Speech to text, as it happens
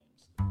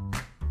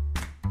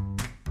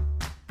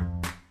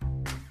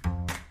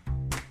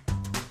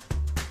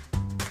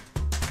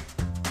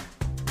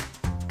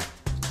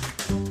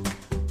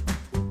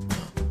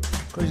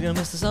Cody's gonna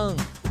miss the song.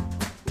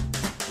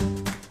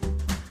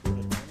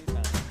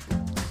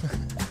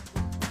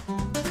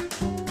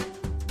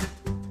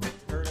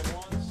 Heard it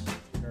once,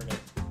 heard it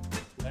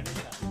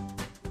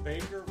anytime.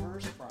 Baker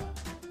versus Brown.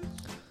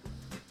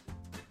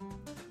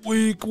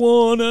 Week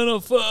 1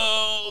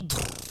 NFL.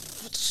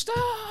 It's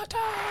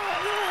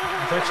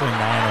actually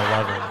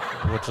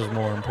 9/11, which is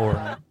more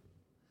important.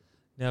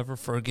 Never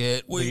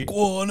forget Week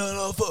 1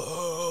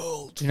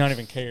 NFL. Do you not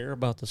even care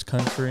about this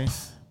country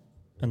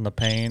and the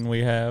pain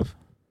we have?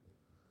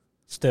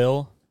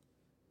 Still,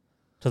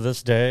 to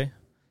this day,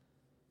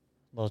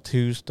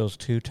 those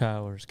two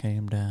towers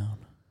came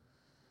down.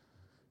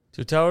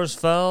 2 towers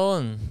fell,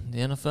 and the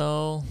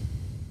NFL,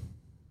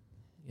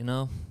 you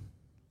know,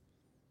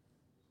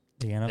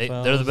 The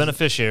NFL, they're the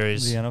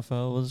beneficiaries. The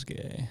NFL was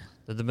gay.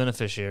 They're the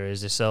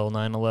beneficiaries. They sell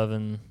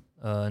 9/11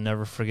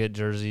 Never Forget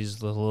jerseys,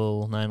 the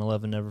little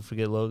 9/11 Never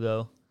Forget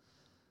logo.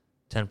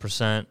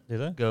 10% Do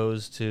they?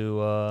 goes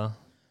to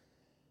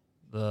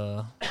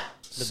the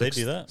Did they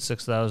do that?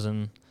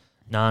 6,000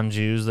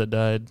 non-Jews that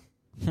died.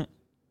 Did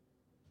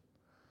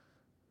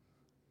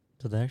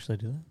they actually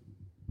do that?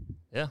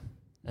 Yeah,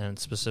 and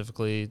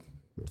specifically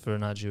for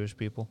not Jewish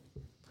people.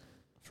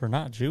 For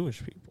not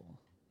Jewish people.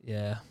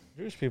 Yeah.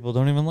 Jewish people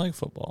don't even like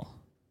football,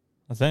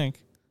 I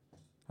think.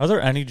 Are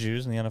there any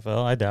Jews in the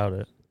NFL? I doubt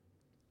it.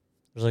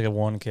 There's like a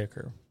one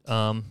kicker.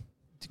 Can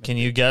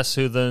you guess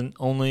who the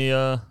only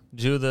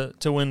Jew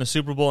to win the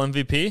Super Bowl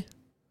MVP?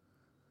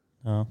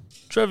 No.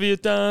 Trivia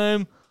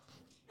time.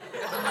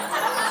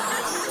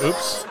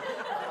 Oops.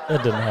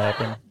 That didn't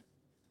happen.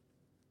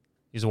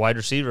 He's a wide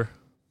receiver.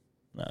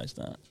 No, he's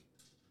not.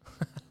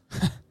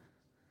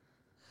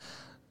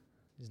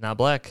 He's not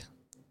black.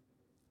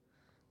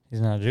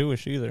 He's not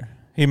Jewish either.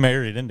 He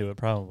married into it,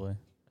 probably.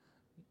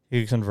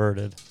 He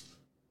converted.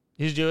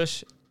 He's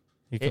Jewish.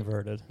 He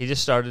converted. He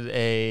just started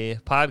a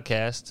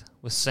podcast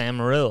with Sam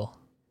Morrill.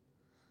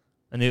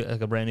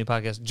 A brand new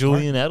podcast.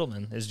 Julian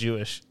Edelman is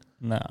Jewish.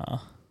 No.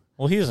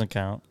 Well, he doesn't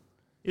count.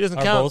 He doesn't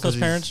Are count. both his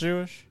parents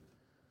Jewish?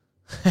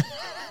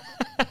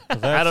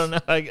 I don't know,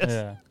 I guess.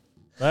 Yeah.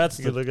 That's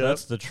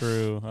the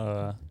true.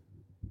 All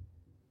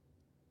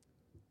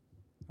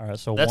right,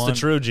 so that's the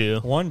true Jew.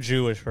 One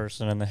Jewish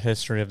person in the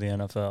history of the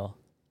NFL.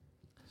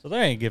 So they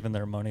ain't giving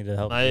their money to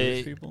help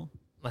Jewish people.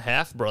 My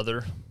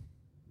half-brother,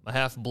 my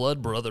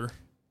half-blood brother,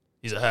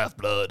 he's a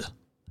half-blood.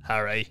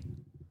 Harry.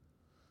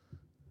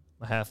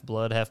 My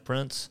half-blood,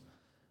 half-prince.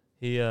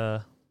 He,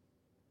 it's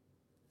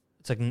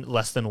like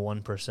less than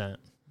 1%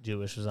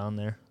 Jewish was on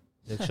there.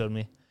 They showed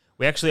me.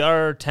 We actually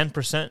are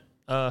 10%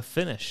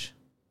 Finnish,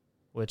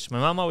 which my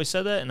mom always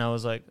said that, and I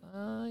was like,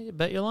 you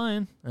bet you're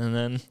lying. And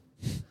then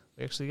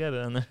we actually got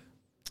it on there.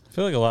 I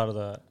feel like a lot of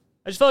that.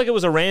 I just felt like it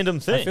was a random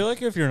thing. I feel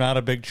like if you're not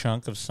a big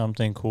chunk of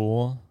something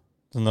cool,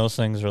 then those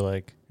things are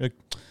like you're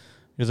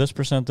this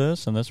percent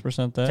this and this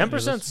percent that.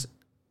 10%'s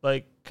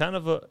like kind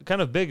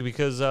of big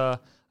because I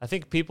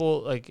think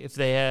people, like, if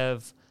they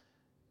have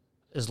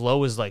as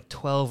low as like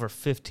 12 or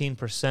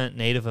 15%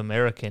 Native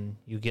American,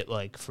 you get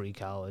like free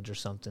college or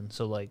something.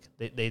 So like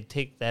they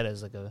take that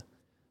as like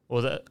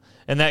that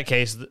in that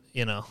case,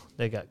 you know,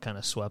 they got kind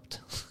of swept.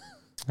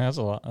 That's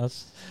a lot.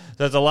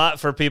 That's a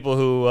lot for people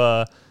who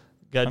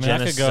got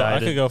genocided. I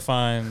could go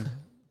find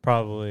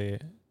probably.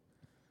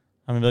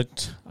 I mean, like,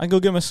 I can go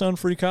get my son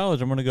free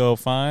college. I'm going to go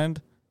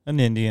find an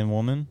Indian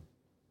woman,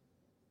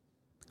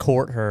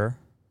 court her,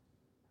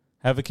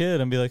 have a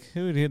kid, and be like,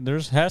 dude, there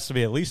has to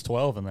be at least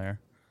 12 in there.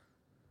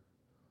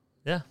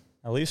 Yeah,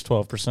 at least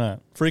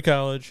 12% free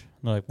college.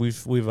 Like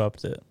we've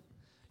upped it.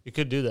 You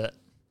could do that.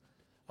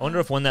 I wonder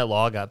if when that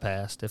law got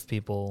passed, if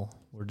people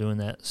were doing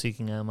that,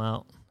 seeking them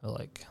out, or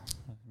like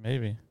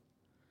maybe.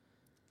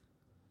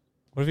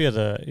 What if you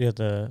had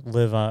to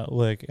live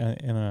like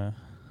in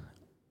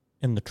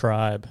the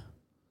tribe?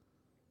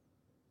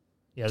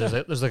 Yeah,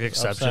 there's like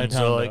exceptions.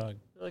 So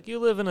like you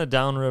live in a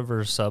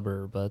downriver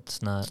suburb, but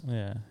it's not.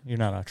 Yeah, you're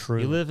not a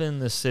true. You live in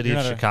the city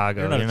of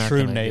Chicago. You're not a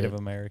true Native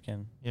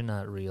American. You're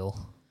not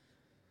real.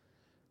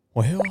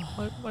 Well,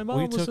 my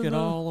mom we took it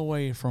all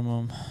away from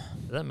them.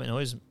 Did that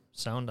noise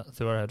sound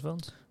through our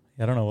headphones?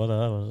 Yeah, I don't know what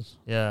that was.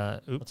 Yeah,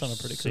 that sounded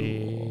pretty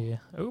cool.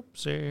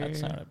 Oopsie. That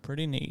sounded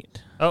pretty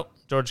neat. Oh,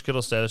 George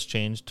Kittle's status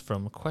changed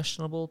from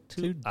questionable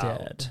to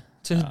dead.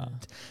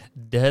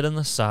 Dead on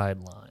the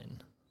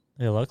sideline.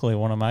 Yeah, luckily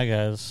one of my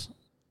guys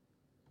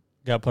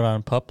got put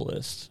on PUP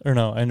list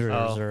injury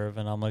reserve,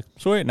 and I'm like,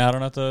 sweet, now I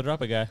don't have to drop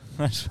a guy.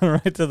 I just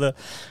went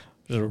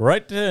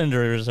right to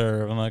injury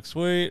reserve. I'm like,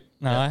 sweet,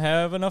 now I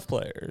have enough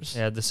players.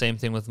 Yeah, the same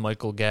thing with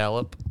Michael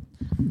Gallup.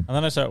 And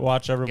then I start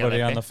watch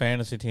everybody on the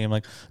fantasy team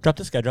like, drop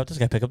this guy, pick up this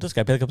guy, pick up this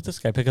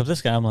guy, pick up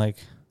this guy. I'm like,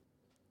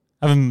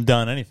 I haven't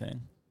done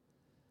anything.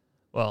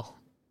 Well,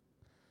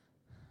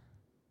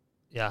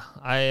 yeah,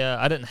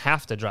 I didn't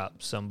have to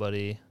drop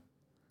somebody.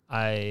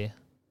 I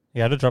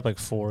had to drop like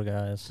 4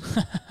 guys.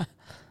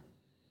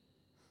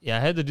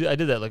 Yeah, I did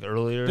that like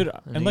earlier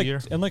in the year.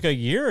 In like a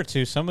year or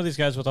two, some of these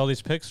guys with all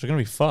these picks are going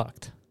to be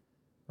fucked.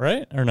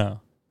 Right? Or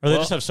no? Or they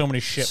just have so many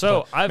shit.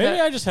 So I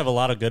just have a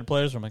lot of good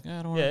players where I'm like,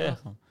 I don't want to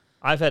drop them.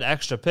 I've had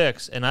extra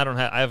picks, and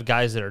I have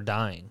guys that are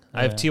dying.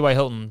 I have Yeah. T.Y.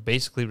 Hilton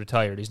basically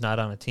retired. He's not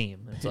on a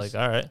team. It's like,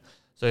 all right.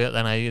 So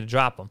then I need to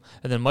drop him.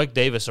 And then Mike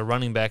Davis, a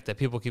running back that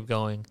people keep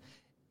going,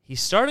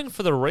 he's starting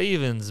for the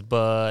Ravens,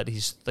 but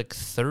he's like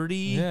 30.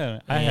 Yeah,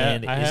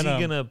 is he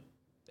going to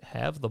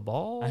have the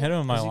ball? I had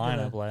him in my Is he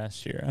lineup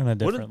last year in a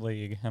different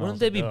league. and I Wouldn't was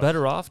they like, be "Ugh."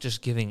 better off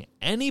just giving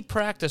any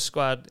practice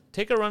squad,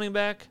 take a running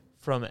back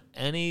from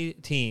any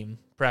team,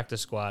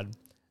 practice squad,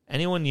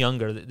 anyone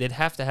younger, they'd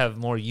have to have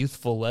more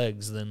youthful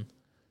legs than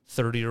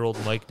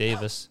 30-year-old Mike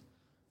Davis.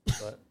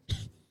 But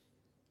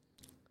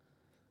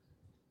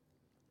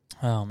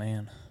Oh,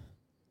 man.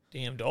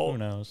 damn Who dog.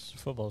 knows?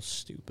 Football's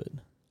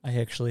stupid. I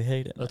actually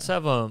hate it. Let's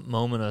have a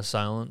moment of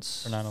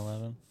silence for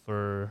 9/11.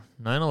 for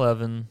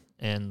 9/11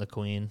 and the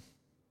Queen.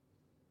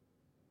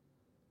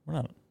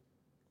 We're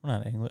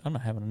not English. I'm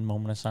not having a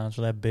moment of silence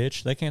for that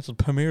bitch. They canceled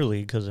Premier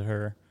League because of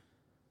her.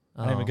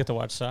 I didn't even get to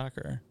watch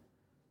soccer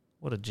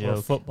What a or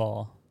joke.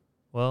 football.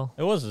 Well,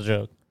 It was a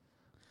joke.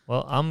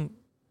 I'm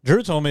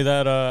Drew told me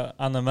that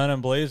on the Men in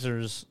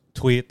Blazers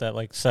tweet that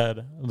like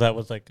said that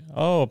was like,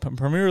 oh,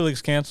 Premier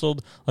League's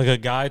canceled. Like a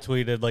guy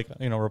tweeted like,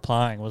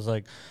 replying was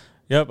like,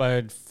 yep,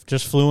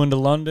 just flew into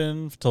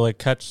London to like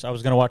catch. I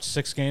was gonna watch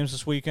 6 games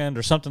this weekend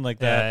or something like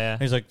that. Yeah.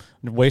 And he's like,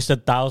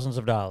 wasted thousands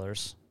of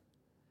dollars.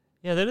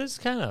 yeah, that is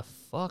kind of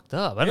fucked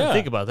up. I didn't Yeah.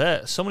 think about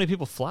that. So many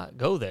people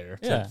go there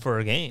Yeah.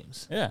 for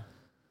games. Yeah,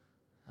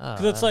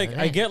 because it's like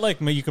I get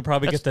like you could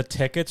probably get the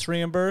tickets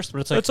reimbursed,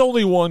 but it's like That's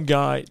only one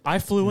guy. I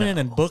flew in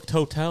and No. booked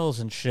hotels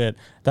and shit.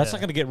 That's Yeah.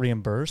 not gonna get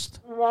reimbursed.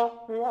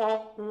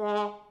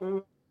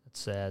 That's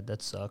sad.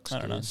 That sucks. I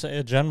don't know. dude.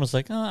 So Jen was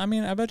like, I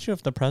mean, I bet you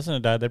if the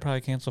president died, they'd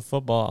probably cancel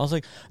football. I was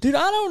like, dude,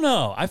 I don't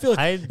know. I feel like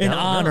I in don't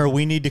honor, know.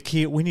 we need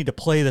to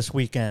play this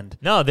weekend.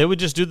 No, they would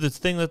just do the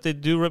thing that they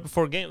do right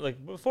before game.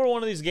 Like before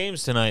one of these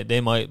games tonight,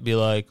 they might be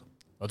like,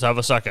 "Let's have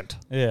a second."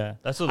 Yeah,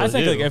 That's what I they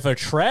think. do. Like if a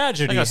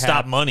tragedy, They're gonna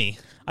stop money.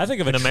 I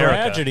think if in a America.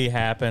 tragedy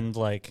happened,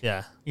 like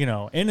Yeah,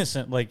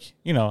 innocent, like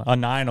a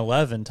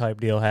 9/11 type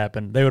deal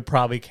happened, they would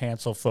probably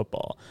cancel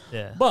football.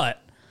 yeah.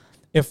 But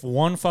if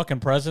one fucking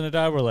president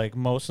died, we're like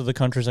most of the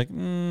country's like,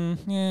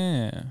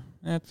 yeah,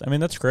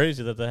 that's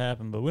crazy that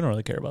happened, but we don't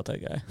really care about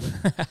that guy.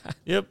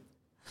 Yep.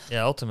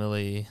 Yeah.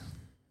 Ultimately,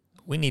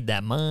 we need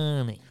that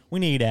money. We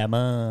need that,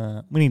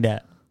 we need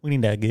that. We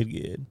need that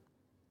good.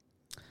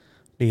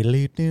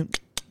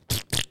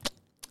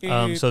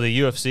 So the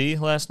UFC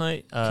last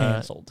night,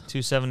 Canceled.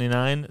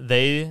 279.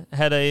 They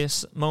had a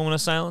moment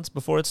of silence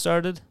before it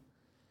started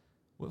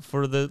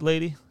for the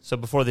lady. So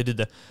before they did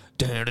the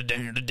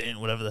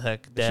whatever the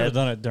heck, Should have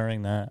done it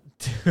during that.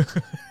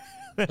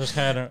 Just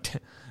had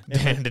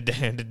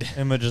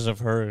images of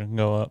her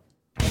go up.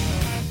 the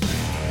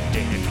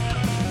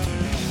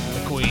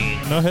Queen.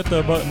 No, hit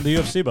the button, the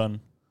UFC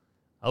button.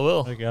 I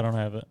will. Like, I don't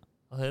have it.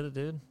 I'll hit it,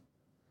 dude.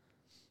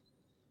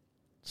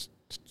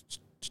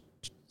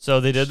 So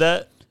they did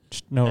that.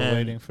 No, we're And-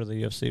 waiting for the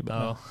UFC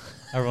button. Oh,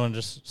 Everyone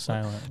just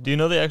silent. do you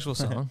know the actual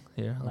song?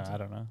 Here, No, I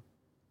don't know.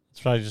 It's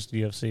probably just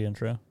the UFC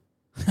intro.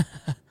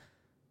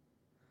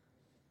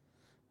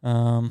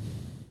 I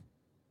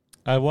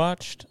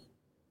watched.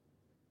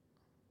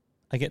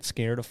 I get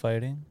scared of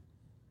fighting,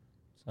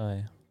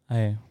 so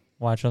I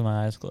watch with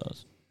my eyes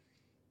closed.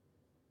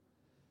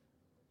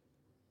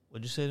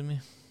 What'd you say to me?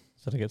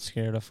 So I get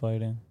scared of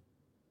fighting.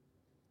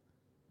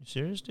 You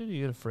serious, dude?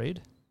 You get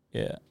afraid?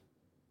 Yeah,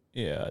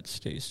 it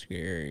stays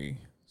scary.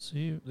 So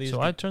These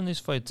I turn these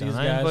fights on. These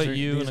I guys invite are,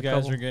 you these and a guys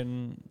couple. are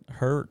getting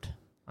hurt.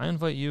 I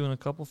invite you and a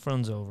couple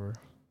friends over.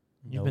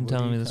 You've been Nobody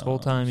telling me this whole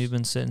time. comes. You've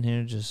been sitting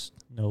here just.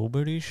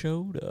 Nobody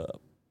showed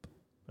up.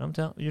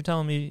 You're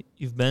telling me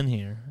you've been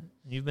here.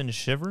 You've been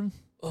shivering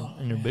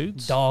in your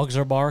boots. Dogs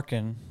are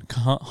barking.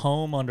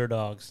 Home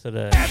underdogs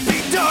today.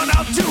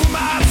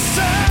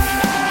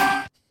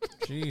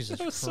 Jesus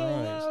That was Christ. so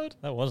loud.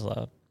 That was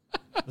loud.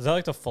 Is that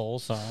like the full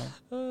song?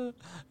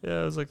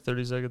 Yeah, it was like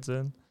 30 seconds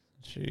in.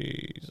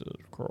 Jesus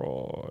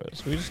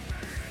Christ.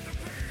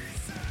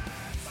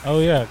 Oh,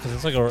 yeah, because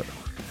it's like a...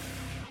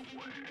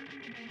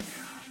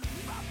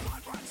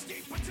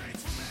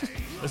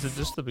 Is it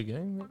just the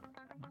beginning?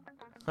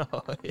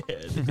 Oh yeah,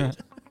 dude.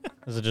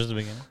 Is it just the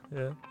beginning?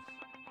 Yeah.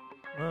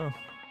 Wow.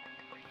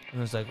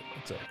 And it's like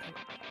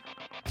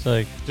It's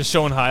like, just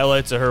showing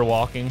highlights of her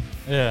walking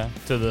yeah.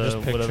 to the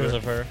Just pictures whatever.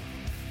 of her.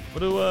 What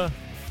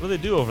do they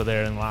do over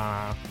there in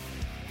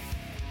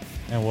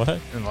And what?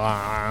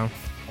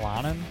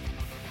 London?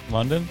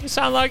 London? You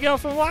sound like you're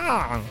from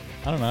London.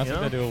 I don't know. I You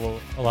think know? they do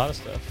a lot of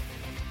stuff.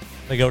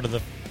 They go to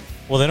the...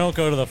 Well, they don't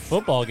go to the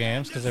football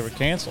games because they were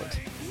canceled.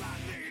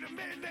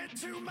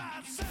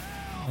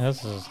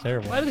 This is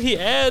terrible. Why did he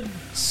add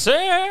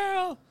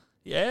Sarah?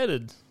 He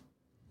added.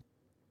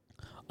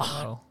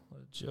 Oh,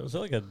 what a joke. Was it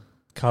like a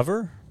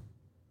cover?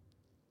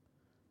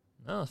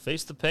 No,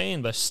 Face the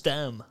Pain by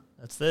STEM.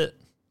 That's it.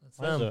 That's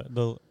Why is them. it?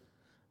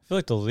 I feel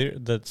like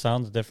that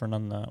sounds different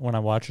on the when I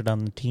watch it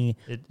on the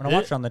when I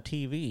watch it on the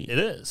TV. It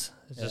is.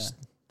 It's Yeah. just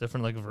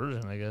different, like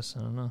version, I guess. I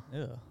don't know.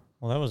 Yeah.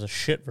 Well, that was a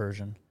shit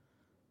version.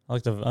 I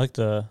like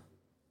the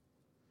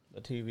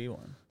TV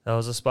one. That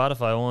was a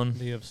Spotify one.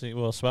 The UFC.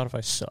 Well,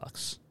 Spotify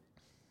sucks.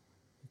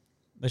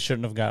 They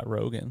shouldn't have got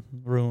Rogan.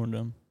 Ruined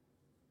him.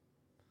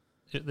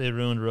 They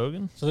ruined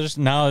Rogan? So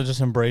they're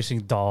just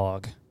embracing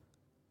dog.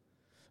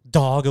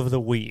 Dog of the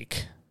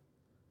week.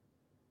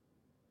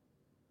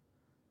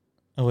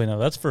 Oh, wait, no.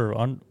 That's for...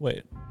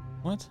 wait.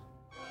 What?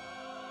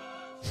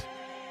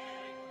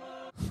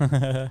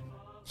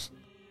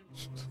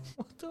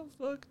 What the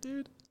fuck,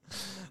 dude?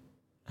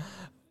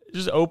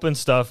 Just open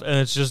stuff, and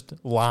it's just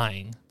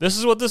lying. This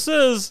is what this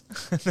is.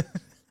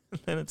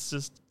 And it's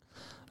just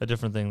a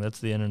different thing. That's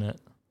the internet.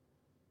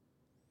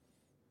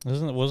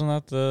 Wasn't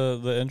that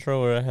the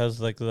intro where it has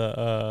like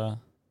the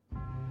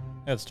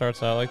it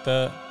starts out like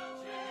that?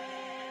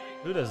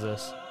 Who does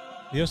this?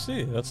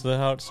 UFC. That's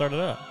how it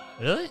started out.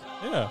 Really?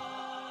 Yeah.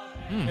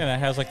 And it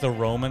has like the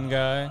Roman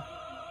guy.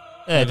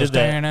 Yeah, I did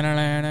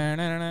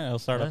that. It'll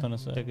start up in a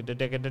second.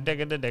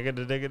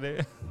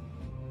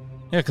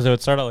 Yeah, because it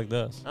would start out like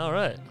this. All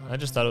right. I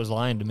just thought it was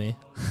lying to me.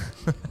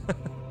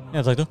 Yeah,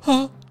 it's like the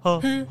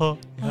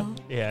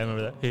Yeah, I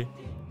remember that.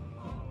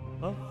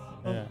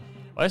 Yeah.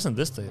 Why isn't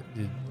this the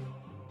dude?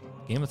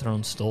 Game of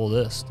Thrones stole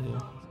this,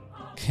 dude.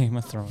 Game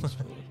of Thrones.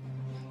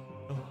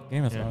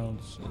 Game of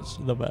Thrones is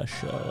the best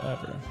show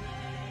ever.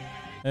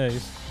 Hey.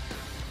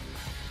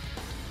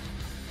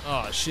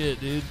 Oh shit,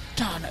 dude.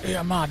 Time to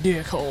air my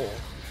dick hole.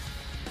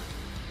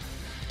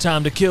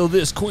 Time to kill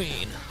this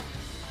queen.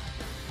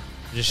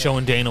 Just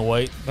showing Dana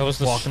White That was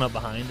walking up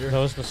behind her. That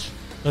was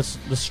that's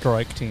the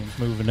strike teams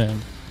moving in.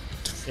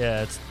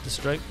 Yeah, it's the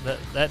strike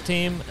that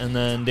team, and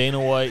then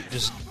Dana White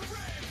just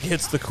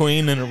gets the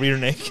queen in a rear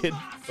naked,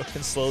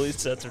 fucking slowly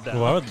sets her down.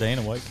 Why would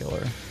Dana White kill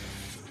her?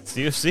 It's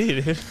the UFC,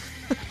 dude. It's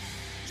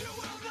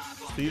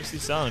the UFC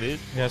song, dude.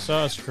 Yeah, I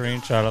saw a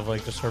screenshot of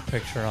like just her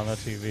picture on the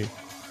TV.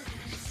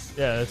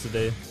 Yeah, that's the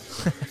day.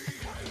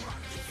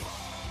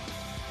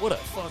 What a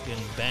fucking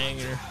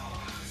banger.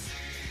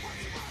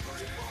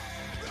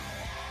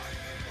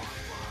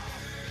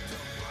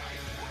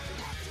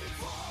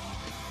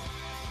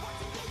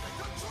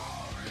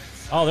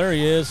 Oh, there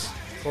he is.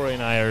 Corey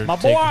and I are My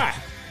boy!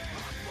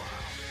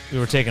 We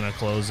were taking our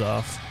clothes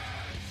off.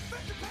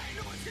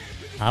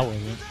 I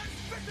wasn't.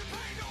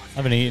 I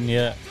haven't eaten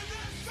yet.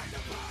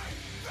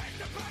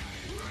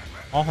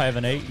 I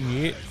haven't eaten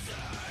yet.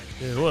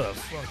 Dude, what a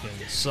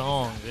fucking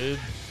song, dude.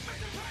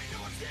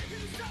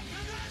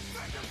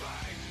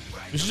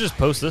 We should just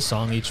post this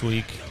song each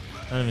week.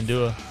 I don't even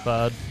do a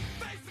pod.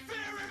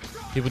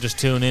 People just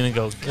tune in and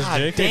go, Does God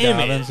J.K. damn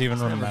Dobbins it. even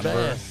It's never remember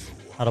bad.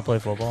 how to play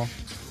football?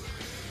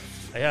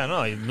 Yeah, I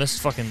know. You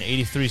missed fucking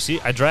 83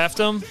 seats. I draft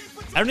them.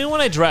 I don't even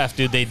when I draft,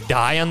 dude. They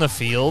die on the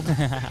field.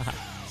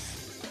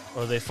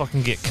 Or they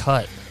fucking get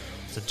cut.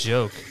 It's a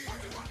joke.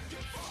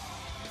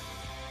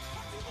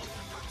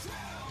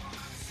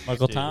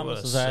 Michael Dude, Thomas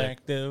what a is sick-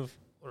 active.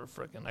 What a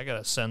freaking... I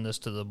gotta send this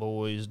to the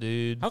boys,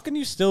 dude. How can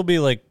you still be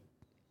like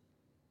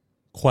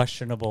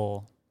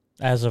questionable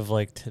as of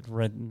like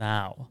right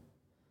now?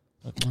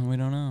 Like, we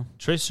don't know.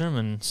 Trey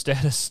Sermon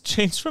status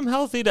changed from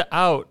healthy to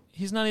out.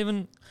 He's not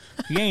even...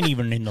 He ain't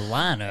even in the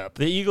lineup.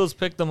 The Eagles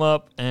picked him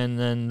up, and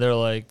then they're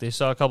like, they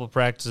saw a couple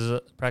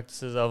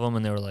practices of him,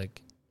 and they were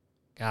like,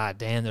 God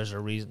damn, there's a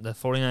reason. The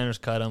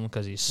 49ers cut him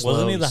because he's slow.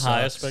 Wasn't he the sucks.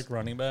 highest picked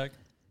running back?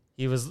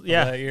 He was,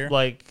 that year?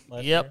 like,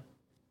 Last yep, year?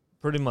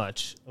 pretty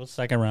much. It was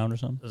second round or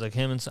something. It was like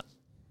him and some,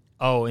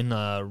 oh, in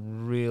a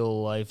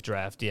real life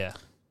draft, yeah.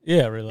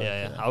 Yeah, really.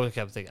 Yeah. I would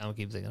keep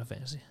thinking of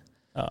fantasy.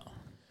 Oh.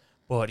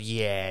 But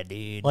yeah,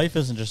 dude. Life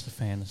isn't just a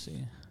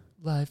fantasy.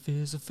 Life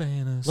is a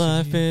fantasy.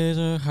 Life is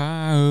a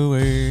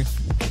highway.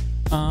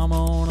 I'm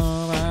on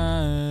a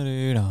ride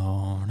it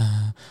all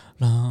night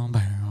long.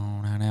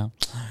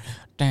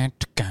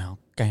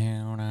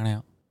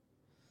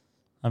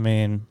 I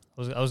mean,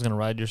 I was gonna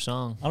ride your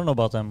song. I don't know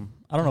about them.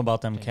 I don't know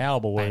about them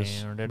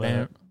Cowboys. But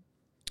I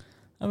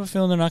have a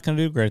feeling they're not going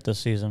to do great this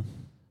season.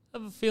 I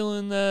have a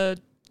feeling that,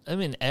 I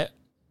mean,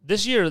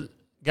 this year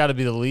got to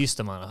be the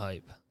least amount of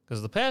hype.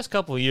 Because the past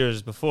couple of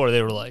years before,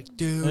 they were like,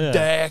 dude, Yeah.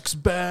 Dak's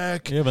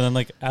back. Yeah, but then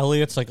like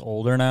Elliott's like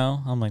older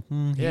now. I'm like,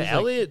 Yeah,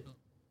 Elliott,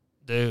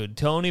 dude,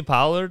 Tony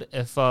Pollard.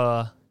 If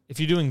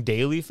you're doing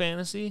daily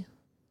fantasy,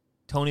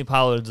 Tony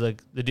Pollard's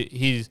like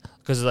he's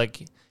because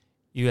like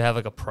you have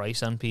like a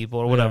price on people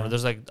or whatever. Yeah.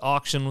 There's like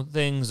auction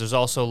things. There's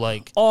also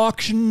like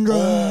auction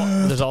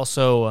draft. there's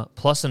also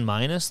plus and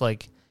minus.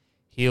 Like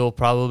he'll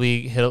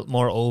probably hit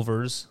more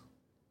overs.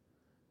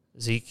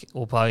 Zeke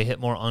will probably hit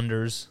more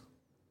unders.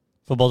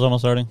 Football's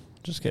almost starting.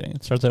 Just kidding.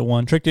 It starts at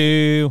 1. Trick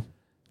you.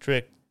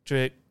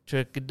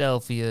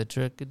 Trickadelphia.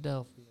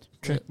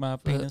 Trick my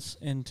penis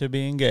into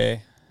being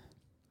gay.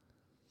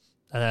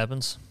 That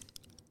happens.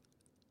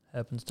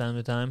 Happens time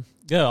to time.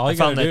 Yeah, all I you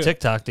gotta found that do.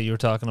 TikTok that you were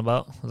talking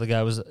about. The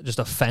guy was just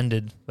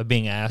offended by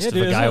being asked if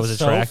dude, a guy isn't was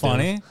that attractive. so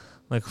funny.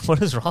 Like,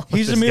 what is wrong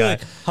He's with this guy?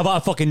 like, how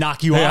about I fucking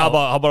knock you Hey, out?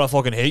 how about I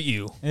fucking hate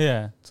you?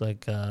 Yeah, It's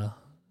like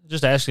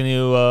just asking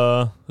you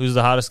who's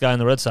the hottest guy in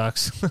the Red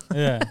Sox.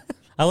 yeah.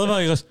 I love how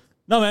he goes,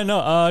 no, man, no,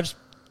 just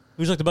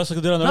who's like the best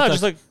looking dude on the No, Red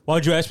just Sox? like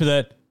Why'd you ask me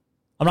that?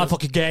 I'm not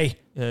fucking gay.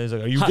 yeah, he's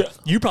like, are you gay?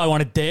 You probably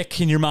want a dick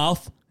in your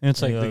mouth. And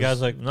it's like He the goes,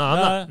 guy's like, no,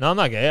 I'm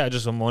not gay.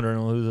 I'm wondering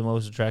who the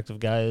most attractive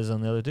guy is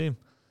on the other team,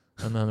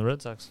 and on the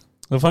Red Sox.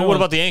 What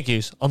about the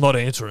Yankees? I'm not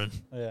answering.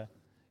 Yeah.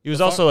 He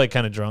was also like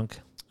kind of drunk.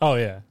 Oh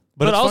yeah.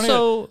 But it's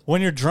also, funny,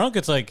 when you're drunk,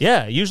 it's like,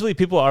 yeah, usually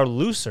people are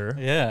looser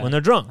when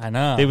they're drunk. I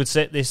know. They would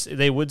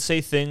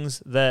say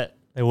things that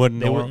they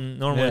wouldn't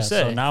normally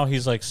say. So now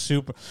he's like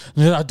super,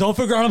 don't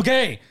figure out I'm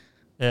gay.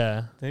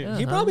 Yeah.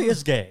 He probably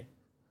is gay.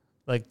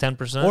 Like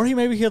 10%? Or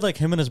he had like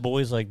him and his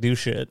boys like do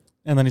shit.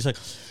 And then he's like,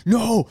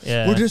 no,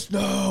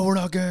 we're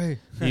not gay.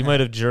 He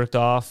might have jerked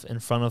off in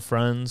front of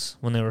friends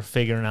when they were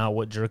figuring out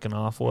what jerking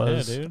off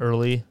was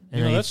early.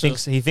 And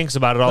he thinks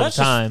about it all the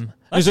time.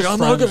 He's like, I'm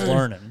not gay.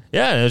 Learning.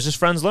 Yeah, it was just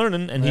friends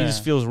learning, and he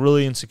just feels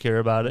really insecure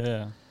about it.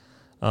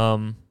 Yeah.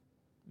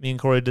 Me and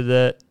Corey did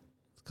that.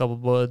 A couple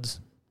buds.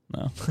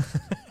 No.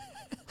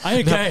 I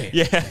ain't gay.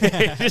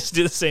 Yeah, just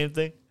do the same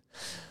thing.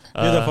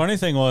 The funny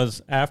thing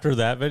was, after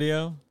that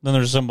video, then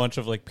there's a bunch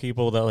of like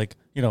people that like,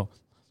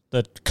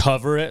 that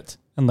cover it,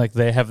 and like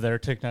they have their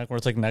TikTok where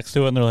it's like next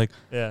to it, and they're like,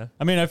 yeah.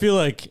 I mean, I feel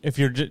like if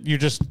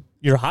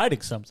you're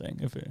hiding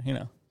something, if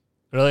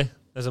Really?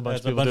 There's a bunch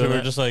of people who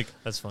are just like,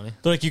 that's funny.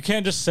 They're like, you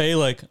can't just say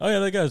like, oh yeah,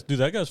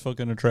 that guy's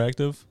fucking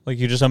attractive. Like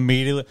you just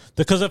immediately,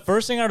 because the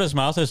first thing out of his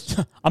mouth is,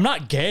 I'm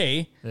not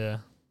gay. Yeah.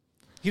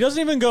 He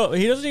doesn't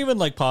even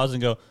like pause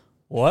and go,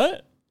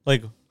 what?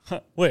 Like,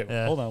 wait,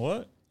 hold on,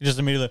 what? He just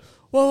immediately,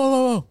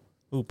 whoa.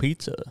 Ooh,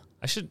 pizza.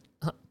 I should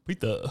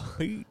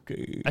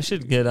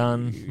get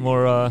on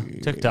more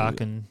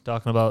TikTok and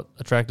talking about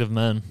attractive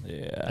men.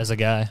 Yeah. As a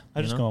guy,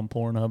 I just go on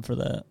Pornhub for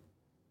that.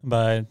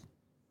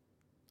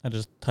 I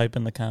just type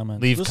in the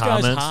comments. Leave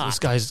comments. This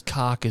guy's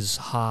cock is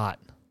hot.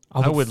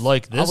 I would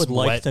like this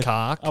wet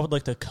cock. I would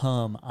like to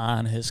come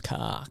on his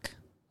cock.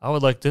 I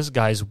would like this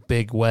guy's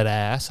big wet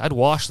ass. I'd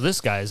wash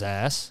this guy's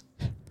ass.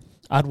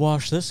 I'd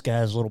wash this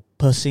guy's little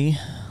pussy.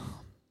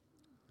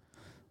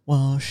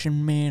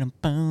 Washing me a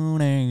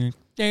bone.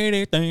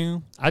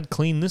 I'd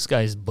clean this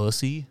guy's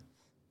bussy.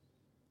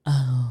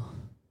 Oh,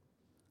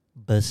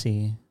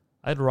 bussy.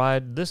 I'd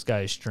ride this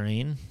guy's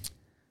train.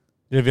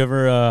 Have you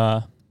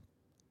ever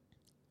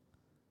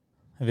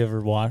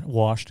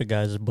washed a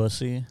guy's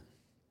bussy?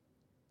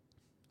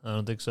 I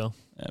don't think so.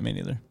 Yeah, me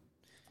neither.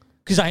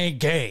 Because I ain't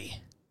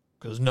gay.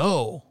 Because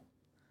no.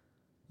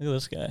 Look at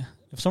this guy.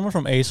 If someone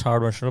from Ace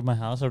Hardware showed up at my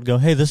house, I would go,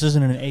 hey, this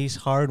isn't an Ace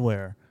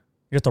Hardware.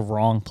 You're at the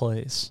wrong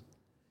place.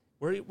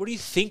 Where do you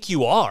think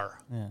you are?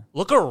 Yeah.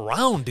 Look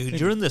around, dude.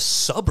 You're in the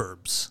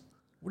suburbs.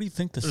 What do you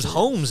think this is? There's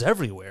homes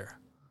everywhere.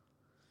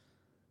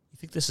 You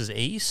think this is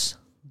Ace?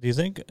 Do you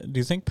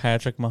think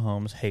Patrick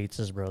Mahomes hates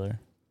his brother?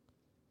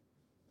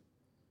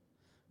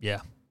 Yeah.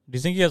 Do you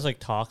think he has like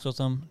talks with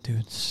him?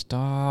 Dude,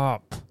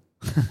 stop.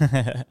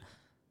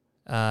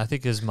 I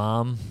think his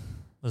mom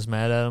was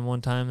mad at him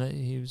one time that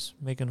he was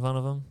making fun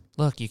of him.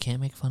 Look, you can't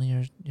make fun of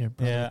your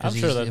brother. Yeah, I'm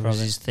sure that's probably.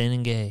 He's thin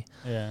and gay.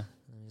 Yeah.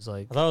 He's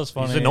like, I thought it was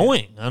funny. He's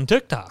annoying on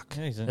TikTok.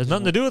 Yeah, it has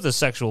nothing to do with his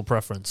sexual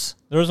preference.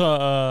 There was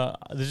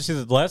did you see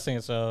the last thing?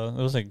 It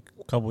was like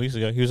a couple weeks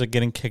ago. He was like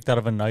getting kicked out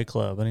of a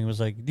nightclub, and he was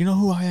like, "Do you know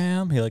who I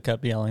am?" He like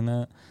kept yelling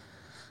that.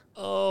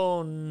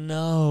 Oh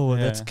no,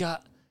 yeah.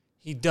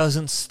 He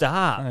doesn't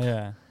stop.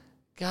 Yeah.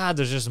 God,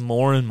 there's just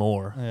more and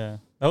more. Yeah.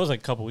 That was like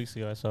a couple weeks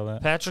ago I saw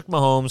that. Patrick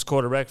Mahomes,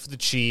 quarterback for the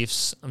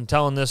Chiefs. I'm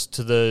telling this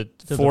to the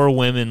four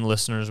women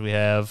listeners we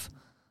have.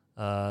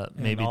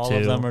 Maybe all two.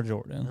 All of them are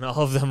Jordan. And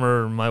all of them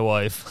are my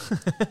wife.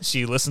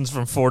 She listens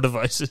from 4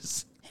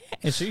 devices.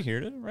 Is she here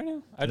right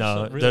now?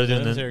 No, they're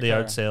doing the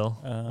yard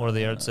sale. Or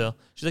the yard sale.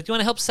 She's like, "Do you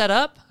want to help set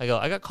up?" I go,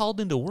 "I got called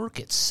into work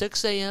at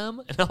 6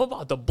 a.m. and I'm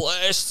about to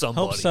blast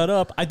somebody." Help set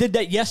up. I did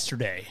that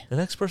yesterday. The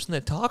next person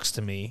that talks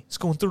to me is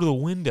going through the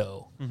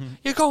window. Mm-hmm.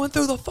 You're going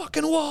through the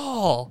fucking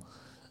wall.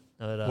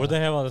 But, where'd they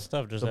have all this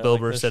stuff? Just Bill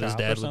Burr said his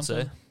dad would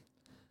say.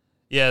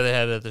 Yeah, they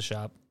had it at the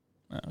shop.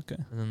 Oh, okay.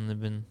 And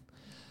then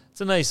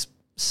it's a nice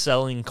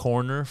selling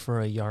corner for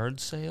a yard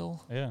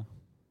sale. Yeah.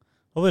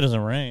 Hopefully it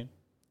doesn't rain.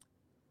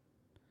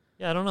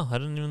 Yeah, I don't know. I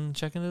didn't even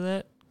check into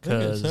that.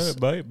 Because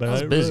I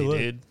was busy,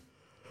 dude.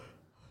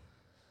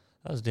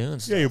 I was doing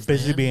stuff. Yeah, you're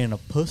busy being a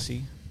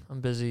pussy.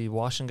 I'm busy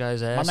washing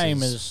guys'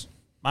 asses.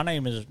 My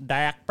name is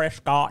Dak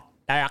Prescott.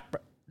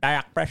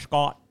 Dak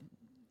Prescott.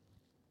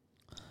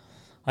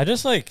 I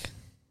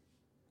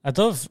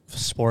love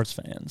sports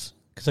fans.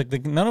 Because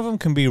none of them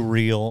can be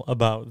real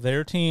about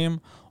their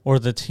team or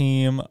the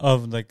team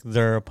of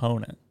their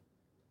opponent.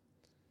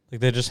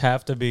 They just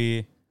have to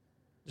be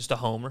just a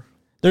homer.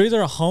 They're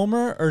either a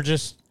homer or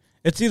it's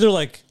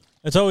either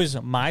it's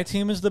always my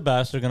team is the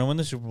best, they're going to win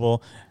the Super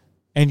Bowl,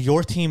 and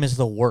your team is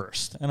the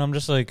worst. And I'm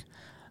just like,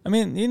 I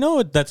mean,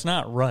 that's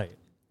not right,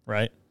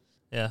 right?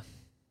 Yeah.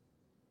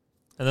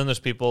 And then there's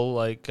people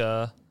like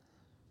my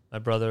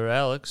brother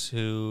Alex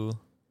who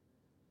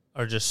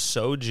are just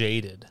so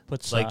jaded.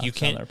 Put socks you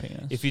can't on their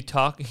penis. If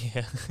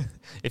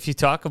you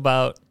talk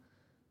about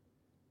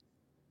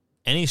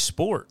any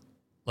sport.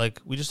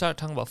 We just started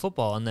talking about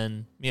football, and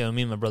then, me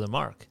and my brother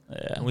Mark.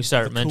 Yeah, and we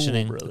started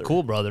mentioning the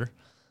cool brother.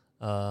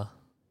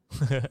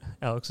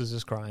 Alex is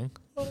just crying.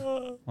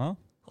 Well,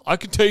 I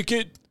can take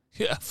it.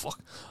 Yeah, fuck.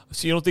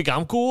 So you don't think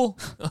I'm cool?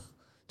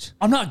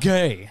 I'm not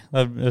gay.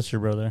 That's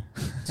your brother.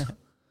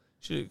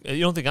 You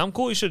don't think I'm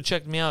cool? You should have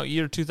checked me out.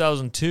 Year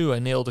 2002, I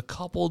nailed a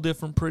couple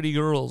different pretty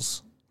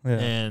girls. Yeah.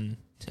 And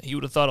you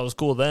would have thought I was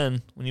cool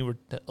then when you were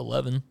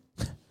 11.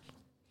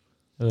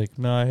 They're like,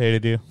 no, I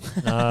hated you.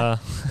 I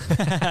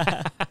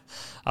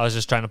was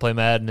just trying to play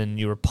Madden and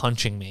you were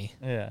punching me.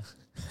 Yeah.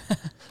 I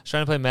was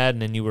trying to play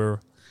Madden and you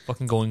were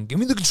fucking going, give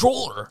me the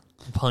controller,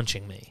 and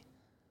punching me.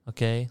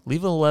 Okay?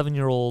 Leave an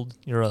 11-year-old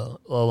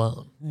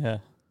alone. Yeah.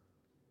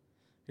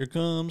 Here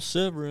comes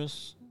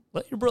Severus.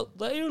 Let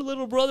your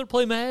little brother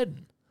play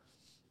Madden.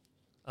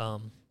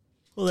 Well,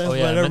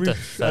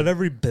 at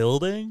every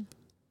building.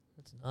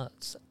 That's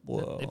nuts.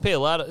 Whoa. They put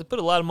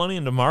a lot of money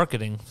into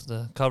marketing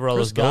to cover all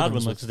Chris those buildings.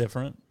 Godwin looks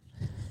different.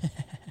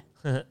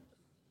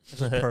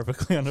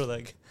 Perfectly under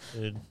that.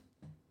 Dude,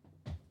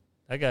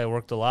 that guy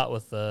worked a lot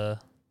with I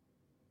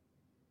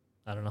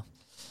don't know.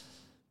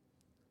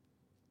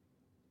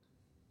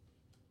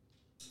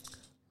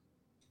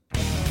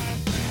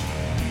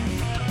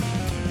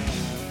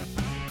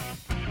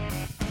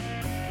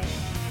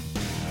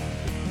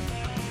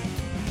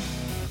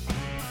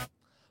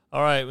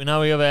 All right,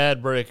 now we have an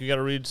ad break. We got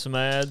to read some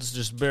ads.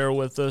 Just bear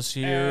with us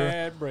here.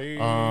 Ad break.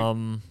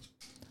 Mountain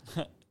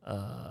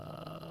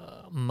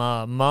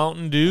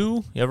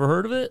Dew. You ever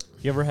heard of it?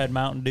 You ever had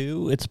Mountain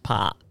Dew? It's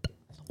pop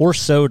or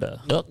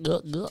soda.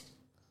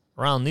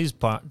 Around these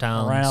towns.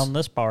 Around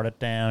this part of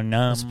town,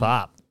 It's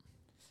pop.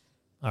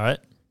 All right.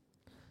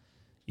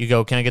 You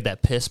go, can I get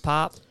that piss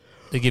pop?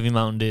 They give you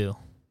Mountain Dew.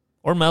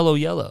 Or Mellow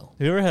Yellow.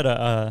 Have you ever had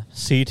a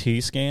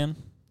CT scan?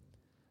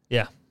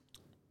 Yeah.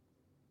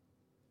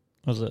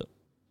 Was it?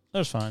 That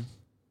was fine.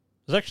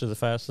 It was actually the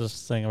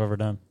fastest thing I've ever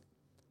done.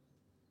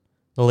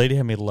 The lady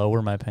had me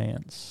lower my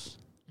pants.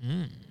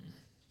 And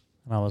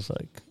I was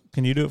like,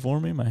 can you do it for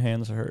me? My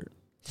hands hurt.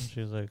 And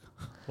she was like,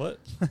 what?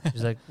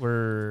 She's like,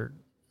 we're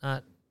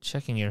not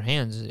checking your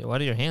hands. Why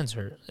do your hands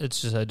hurt?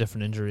 It's just a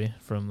different injury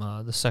from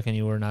the second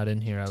you were not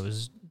in here. I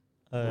was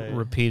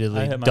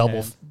repeatedly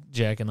double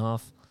jacking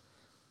off.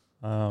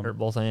 Hurt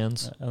both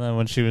hands. And then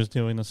when she was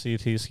doing the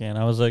CT scan,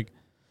 I was like,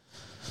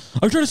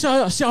 are you trying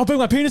to see how big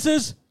my penis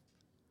is?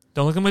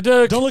 Don't look at my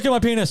dick. Don't look at my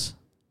penis.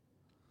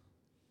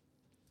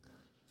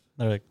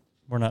 They're like,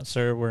 we're not,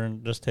 sir. We're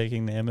just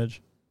taking the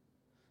image.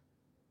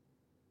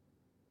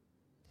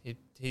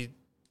 He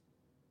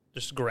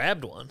just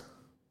grabbed one.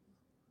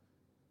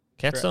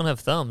 Cats don't have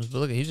thumbs, but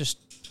look,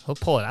 he'll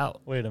pull it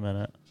out. Wait a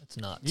minute. It's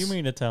nuts. You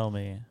mean to tell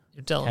me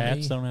you're telling me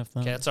cats don't have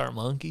thumbs? Cats aren't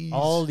monkeys.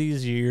 All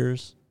these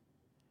years,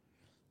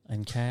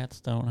 and cats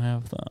don't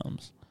have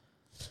thumbs.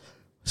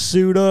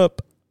 Suit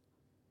up.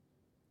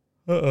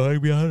 Uh-oh, I'll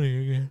be out of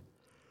here again.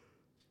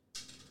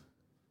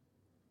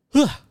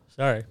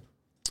 Sorry.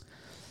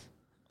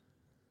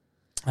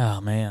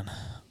 Oh, man.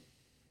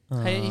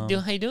 How you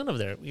doing over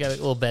there? We got a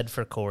little bed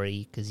for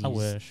Corey because I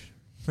wish.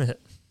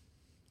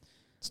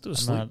 Let's do a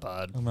sleep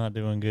pod. I'm not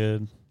doing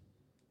good.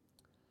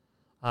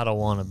 I don't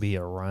want to be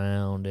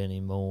around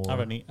anymore. I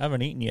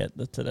haven't eaten yet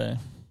today.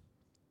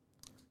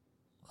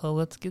 Well,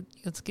 let's get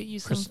you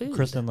some food.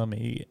 Kristen let me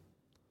eat.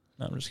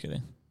 No, I'm just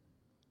kidding.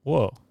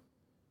 Whoa.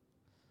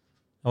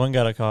 I went and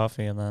got a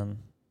coffee, and then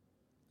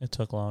it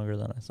took longer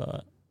than I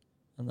thought.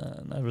 And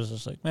then I was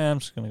just like, man, I'm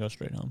just going to go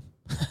straight home.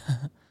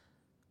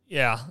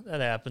 Yeah,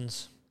 that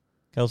happens.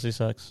 Kelsey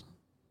sucks.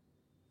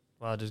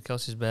 Wow, dude,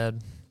 Kelsey's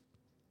bad.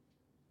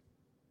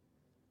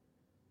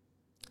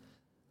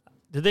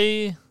 Did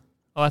they...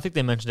 Oh, I think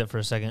they mentioned it for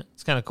a second.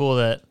 It's kind of cool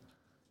that...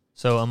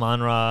 So,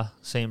 Amon-Ra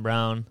St.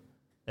 Brown,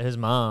 his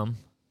mom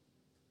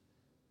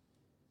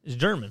is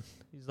German.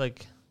 He's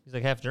like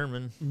half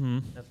German,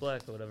 half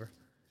black or whatever.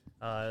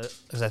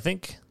 Because I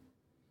think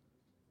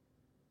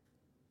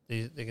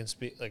they can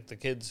speak, like the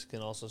kids can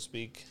also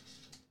speak.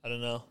 I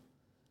don't know.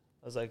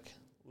 I was like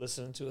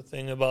listening to a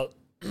thing about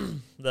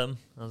them.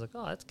 I was like,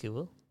 oh, that's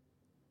cool.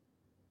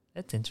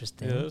 That's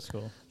interesting. Yeah, that's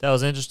cool. That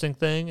was an interesting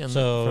thing. And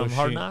from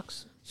Hard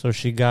Knocks. So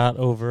she got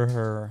over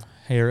her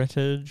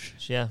heritage.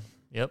 Yeah.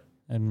 Yep.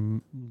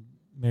 And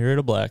married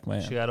a black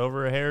man. She got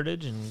over her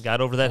heritage and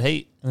got over that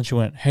hate. And then she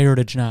went,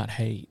 heritage, not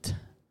hate.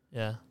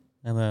 Yeah.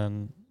 And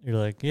then you're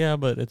like, yeah,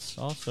 but it's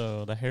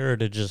also the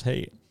heritage is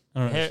hate. I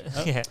don't know.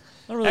 Yeah. I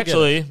don't really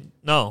Actually,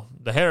 no.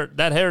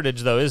 That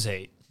heritage though is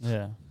hate.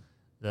 Yeah.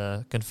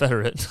 The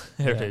Confederate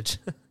heritage.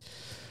 Yeah.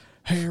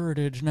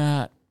 Heritage,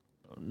 not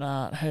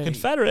hate.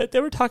 Confederate? They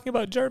were talking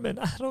about German.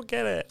 I don't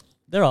get it.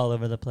 They're all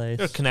over the place.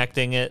 They're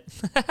connecting it.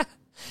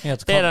 Yeah,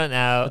 it's they called, don't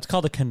know. It's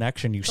called a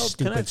connection, you Called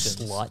stupid connections.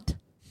 slut.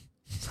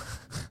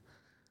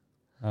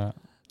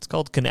 It's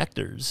called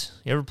connectors.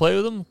 You ever play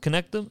with them?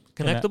 Connect them?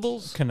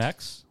 Connectables?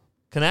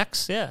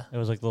 Connects? Yeah. It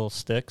was like little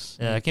sticks.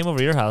 Yeah, I came over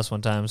to your house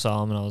one time,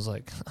 saw them, and I was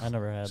like, I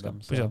never had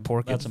them. we got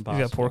poor kids. That's We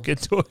impossible. got poor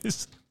kid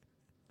toys.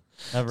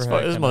 Never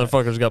This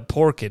motherfucker's got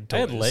poor kid toys. I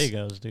had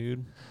Legos,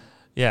 dude.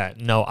 Yeah,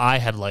 no, I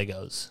had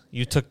Legos.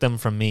 You took them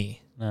from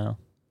me. No.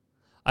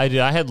 I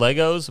had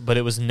Legos, but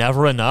it was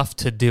never enough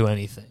to do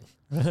anything.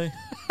 Really?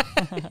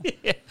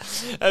 Yeah.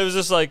 I was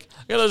just like,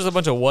 I got just a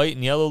bunch of white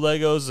and yellow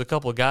Legos, a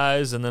couple of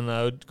guys, and then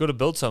I would go to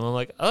build something. I'm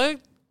like,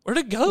 where'd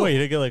it go? Wait, you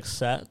didn't get like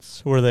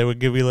sets where they would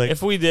give you like,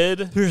 If we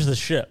did, here's the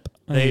ship.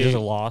 And they you just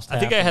lost. I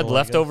think half I of had the Legos.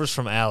 leftovers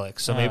from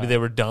Alex, so maybe they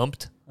were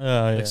dumped. Oh,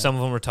 yeah. Like some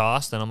of them were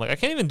tossed, and I'm like, I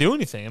can't even do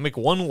anything. I make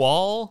one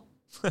wall,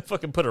 I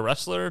fucking put a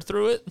wrestler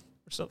through it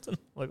or something. I'm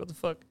like, what the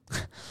fuck?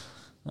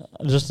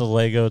 Just a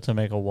Lego to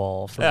make a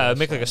wall. For Yeah, I'd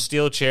make like a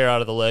steel chair out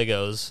of the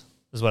Legos.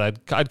 Is what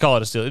I'd call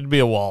it a steel. It'd be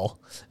a wall,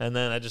 and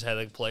then I just had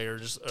like player,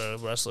 just a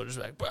wrestler, just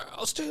like,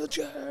 wow, steel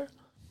chair.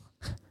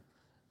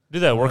 Do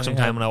that at work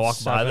sometime when I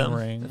walk by them.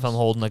 Rings. If I'm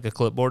holding like a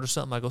clipboard or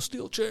something, I go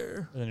steel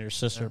chair. And then your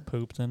sister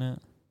pooped in it.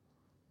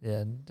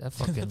 Yeah, that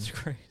fucking. That's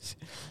crazy.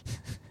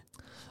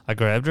 I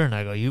grabbed her and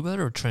I go, you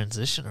better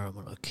transition or I'm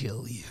gonna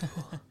kill you.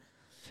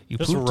 You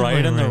Just pooped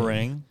right in my the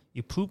ring.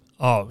 You poop.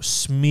 Oh,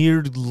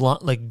 smeared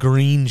like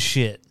green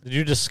shit. Did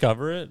you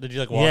discover it? Did you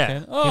like walk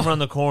in? Came around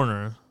the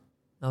corner.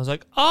 I was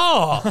like,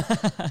 oh,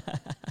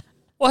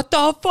 what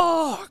the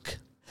fuck?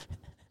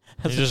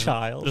 As a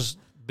child. Just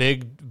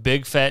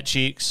big fat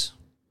cheeks.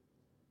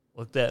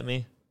 Looked at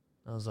me.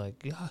 I was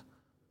like, yeah.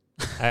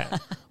 I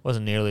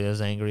wasn't nearly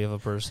as angry of a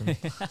person.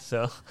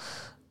 So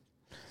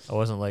I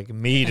wasn't like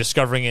me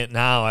discovering it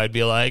now. I'd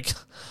be like,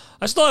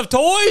 I still have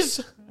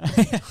toys.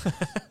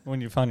 When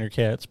you found your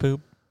cat's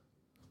poop.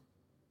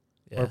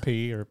 Yeah. Or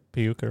pee or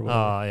puke or whatever.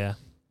 Oh, yeah.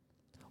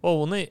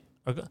 Well, when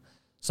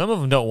some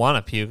of them don't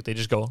want to puke. They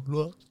just go,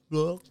 "Blah,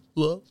 blah,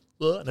 blah,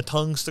 blah," and the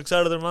tongue sticks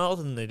out of their mouth,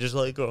 and they just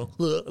like go,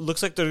 "Blah." It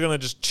looks like they're going to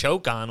just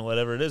choke on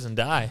whatever it is and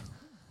die.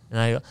 And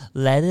I go,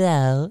 let it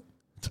out.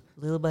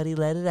 Little buddy,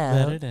 let it out.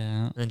 Let it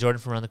out. And then Jordan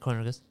from around the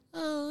corner goes,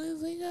 oh,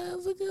 I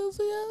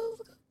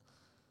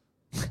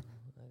go,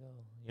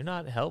 you're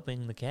not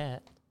helping the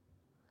cat.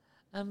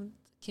 I'm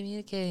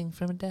communicating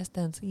from a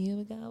distance.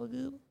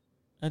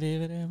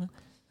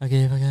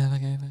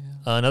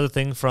 Another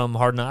thing from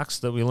Hard Knocks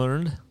that we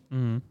learned.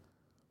 Mm-hmm.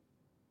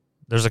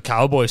 There's a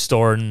Cowboy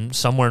store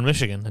somewhere in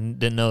Michigan. I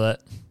didn't know that.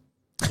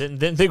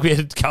 Didn't think we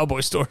had Cowboy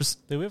stores.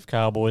 Do we have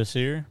Cowboys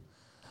here?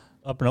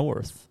 Up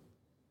north,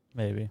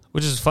 maybe.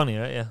 Which is funny,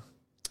 right? Yeah.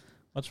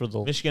 That's where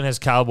the Michigan has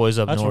Cowboys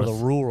up that's north. where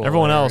the rural.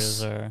 Everyone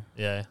areas else, are.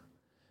 yeah,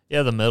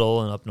 the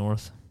middle and up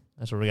north.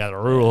 That's where we got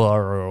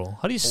rural.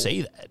 How do you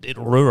say that, dude?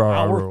 Rural.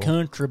 Our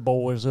country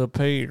boys up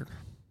here.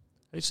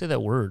 How do you say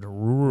that word?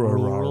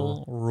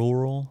 Rural.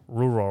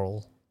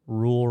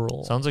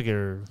 Sounds like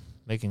you're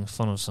making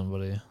fun of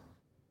somebody.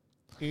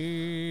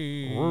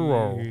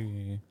 Rural.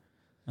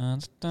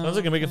 Sounds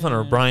like you're making fun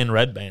of Brian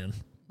Redband.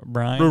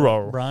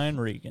 Brian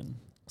Regan.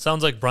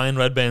 Sounds like Brian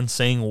Redband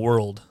saying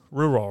world.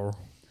 Rural.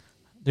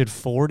 Dude,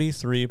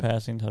 43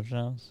 passing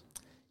touchdowns.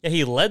 Yeah,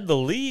 he led the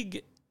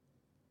league.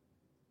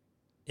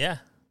 Yeah.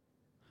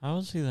 How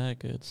is he that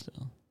good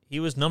still? He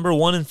was number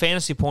 1 in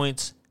fantasy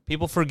points.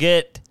 People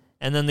forget,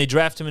 and then they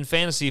draft him in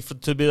fantasy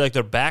to be like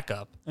their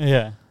backup.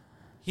 Yeah.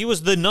 He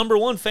was the number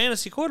 1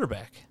 fantasy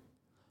quarterback.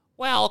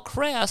 Well,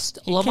 Chris,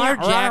 Lamar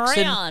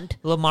Jackson,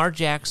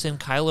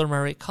 Kyler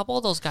Murray, a couple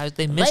of those guys,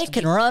 they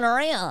can run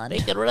around. They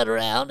can run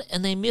around,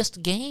 and they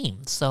missed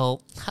games.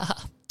 So,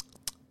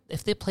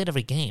 if they played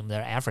every game,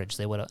 their average,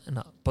 they would have.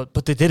 No,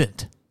 but they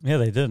didn't. Yeah,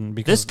 they didn't.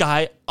 Because this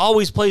guy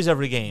always plays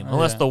every game,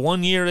 unless the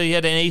 1 year that he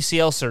had an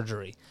ACL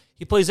surgery.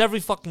 He plays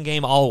every fucking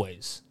game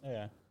always.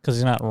 Yeah. Because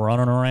he's not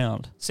running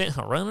around.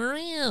 Running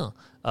around.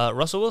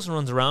 Russell Wilson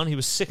runs around. He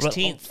was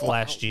 16th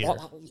last year.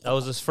 That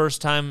was his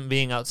first time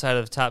being outside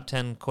of the top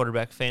 10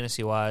 quarterback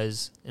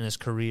fantasy-wise in his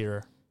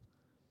career.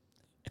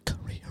 A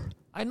career.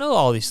 I know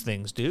all these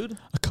things, dude.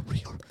 A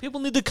career.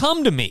 People need to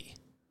come to me.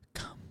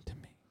 Come to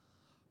me.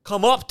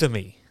 Come up to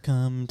me.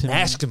 Come to me.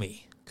 Ask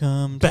me.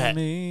 Come to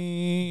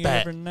me.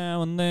 Bet. Every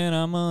now and then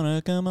I'm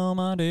gonna come on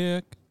my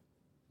dick.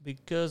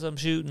 Because I'm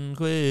shooting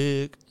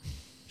quick.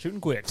 Shooting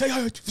quick. Say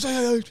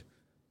out.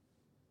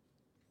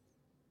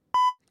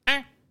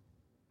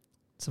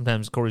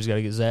 Sometimes Corey's got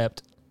to get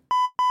zapped.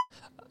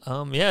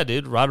 Yeah,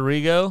 dude.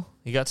 Rodrigo.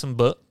 He got some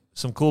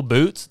cool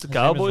boots at the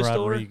Cowboy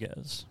store.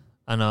 Rodriguez.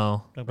 I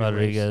know. Don't be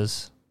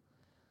Rodriguez.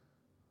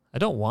 I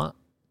don't want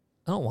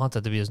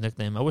that to be his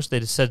nickname. I wish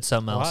they'd said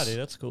something else. Wow, dude,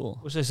 that's cool.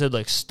 I wish they said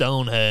like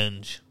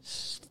Stonehenge.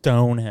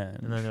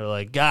 Stonehenge. And then they're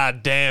like,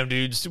 God damn,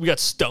 dude. We got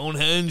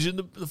Stonehenge in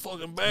the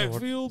fucking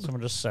backfield.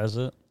 Someone just says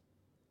it.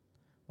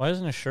 Why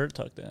isn't his shirt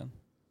tucked in?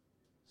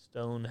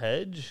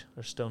 Stonehenge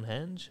or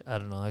Stonehenge? I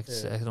don't know. I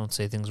don't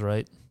say things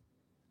right.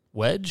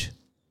 Wedge?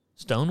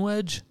 Stone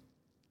wedge?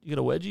 You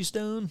got a wedgie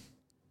stone?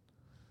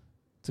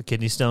 It's a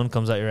kidney stone,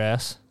 comes out your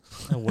ass.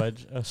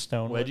 A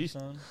stone Wedgie?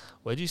 stone?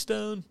 Wedgie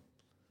stone?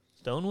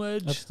 Stone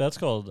wedge? That's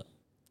called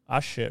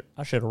I should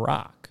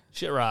rock.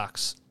 Shit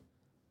rocks.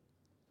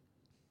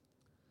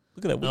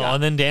 Look at that.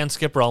 And then Dan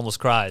Skipper almost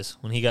cries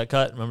when he got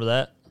cut. Remember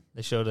that?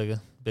 They showed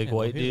a big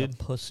white dude.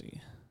 Pussy.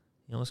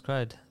 He almost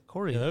cried.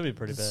 Corey. Yeah, that'd be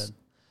pretty bad.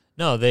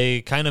 No,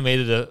 they kind of made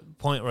it a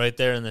point right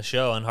there in the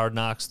show on Hard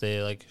Knocks.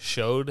 They like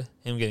showed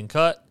him getting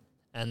cut,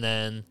 and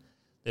then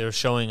they were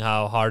showing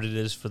how hard it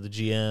is for the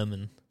GM,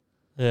 and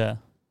yeah,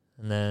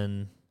 and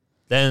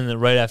then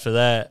right after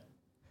that,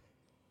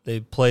 they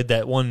played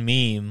that one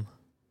meme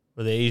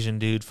where the Asian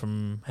dude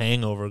from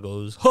Hangover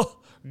goes, "Huh,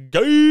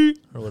 gay,"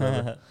 or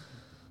whatever.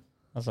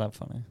 That's not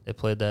funny. They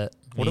played that.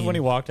 What if meme. when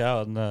he walked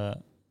out and the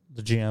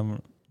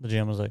GM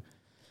was like,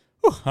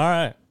 "Whew, all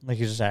right," like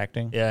he's just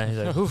acting. Yeah, he's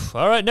like, "Oof,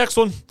 all right, next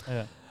one."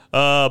 Yeah.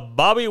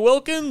 Bobby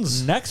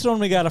Wilkins. Next one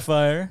we got to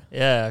fire.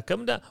 Yeah,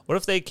 come down. What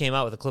if they came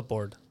out with a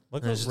clipboard?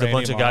 Look, And there's what just a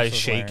bunch Randy of guys Moss is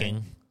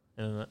shaking.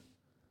 wearing. And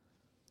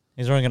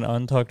He's wearing an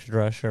untucked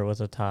dress shirt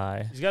with a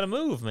tie. he's got to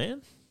move,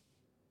 man.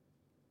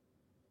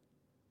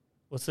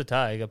 What's the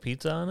tie? You got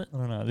pizza on it? I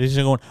don't know. He's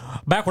just going,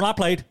 back when I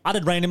played, I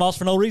did Randy Moss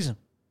for no reason.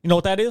 You know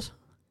what that is?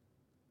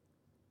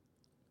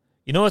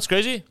 You know what's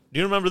crazy? Do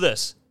you remember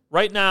this?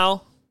 Right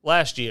now,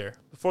 last year,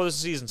 before the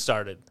season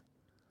started,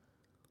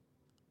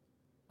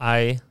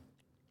 I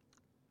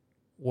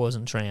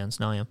wasn't trans.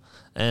 Now I am.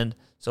 And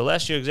so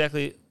last year,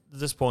 exactly at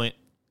this point,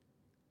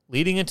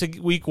 leading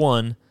into week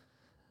 1,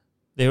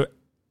 the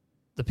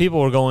people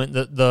were going,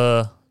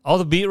 all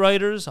the beat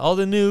writers, all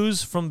the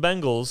news from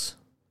Bengals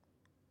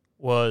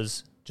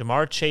was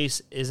Jamar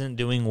Chase isn't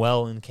doing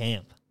well in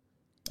camp.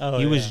 Oh,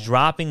 He was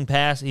dropping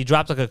pass. He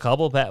dropped like a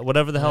couple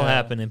whatever the hell Yeah.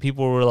 happened, and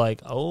people were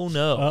like, "Oh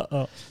no!"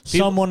 Uh-oh.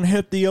 Someone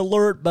hit the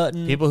alert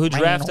button. People who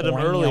drafted him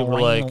early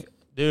were like,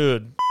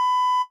 "Dude,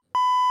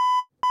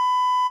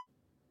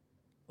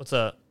 what's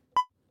up?"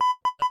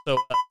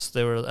 SOS.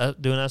 They were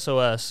doing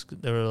SOS.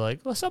 They were like,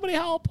 "Well, somebody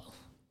help!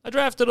 I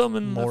drafted him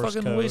and I Morse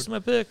fucking code. wasted my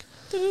pick."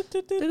 They're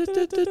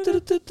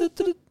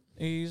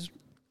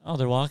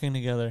walking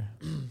together.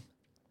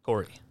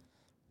 Corey.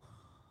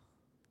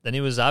 Then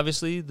he was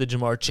obviously the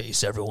Jamar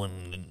Chase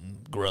everyone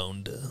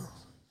groaned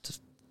to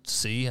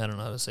see. I don't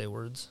know how to say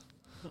words.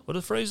 What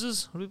are the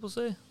phrases? What do people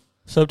say?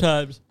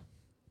 Sometimes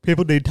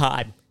people need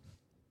time.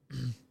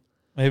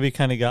 Maybe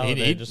Kenny Galladay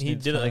He just he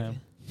needs did it like, time.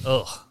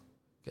 oh,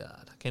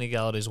 God. Kenny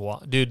Galladay's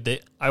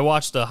dude. I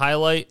watched the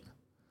highlight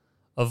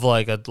of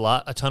like a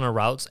ton of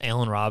routes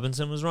Allen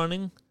Robinson was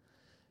running,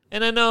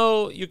 and I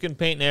know you can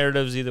paint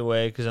narratives either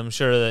way because I'm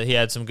sure that he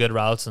had some good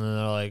routes, and then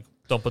they're like,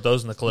 don't put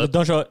those in the clip.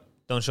 Don't show it.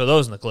 Don't show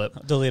those in the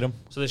clip. Delete them.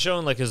 So they're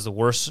showing like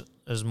Warsar.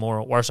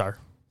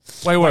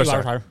 Way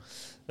Warsar.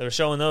 They were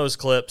showing those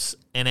clips,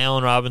 and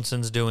Allen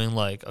Robinson's doing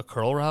like a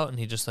curl route, and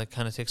he just like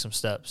kind of takes some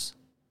steps,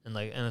 and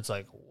it's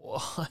like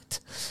what?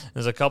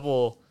 There's a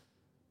couple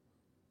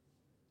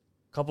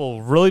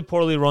really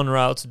poorly run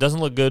routes. It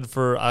doesn't look good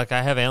for like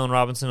I have Allen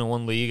Robinson in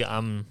one league.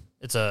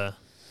 It's a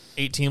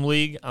 8-team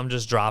league. I'm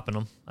just dropping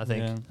him. I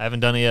think I haven't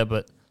done it yet,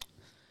 but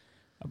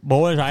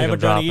boys, I haven't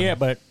done it dropping yet,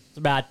 but it's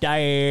about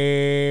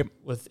time.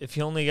 if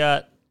you only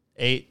got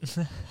 8,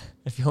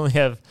 if you only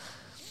have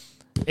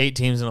 8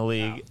 teams in a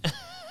league.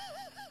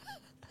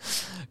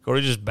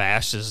 Corey just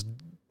bashed his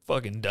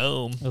fucking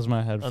dome That was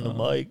my headphone. on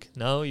the mic.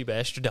 No, you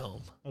bashed your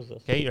dome.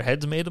 Okay, your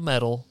head's made of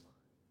metal,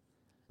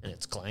 and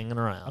it's clanging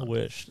I around.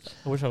 wish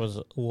I was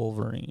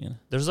Wolverine.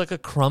 There's like a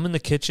crumb in the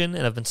kitchen,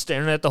 and I've been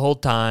staring at it the whole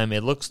time.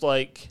 It looks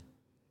like...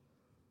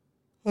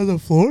 On the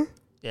floor?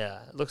 Yeah,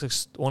 it looks like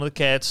one of the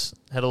cats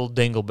had a little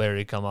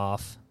dingleberry come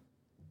off.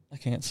 I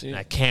can't see And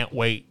I it. can't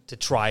wait to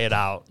try it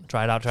out.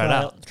 Try it out. Try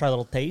a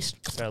little taste.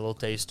 Try a little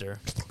taster.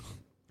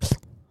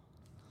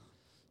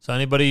 So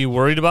anybody you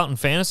worried about in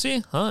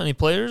fantasy? Huh? Any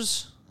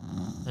players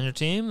on your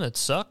team that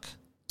suck?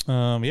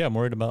 Yeah, I'm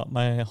worried about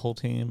my whole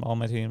team, all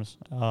my teams,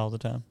 all the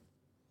time.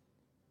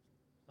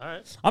 All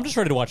right. I'm just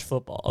ready to watch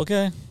football,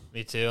 okay?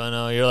 Me too. I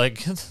know. You're like,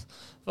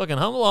 fucking,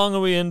 how long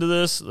are we into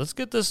this? Let's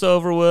get this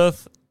over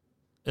with.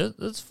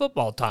 It's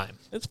football time.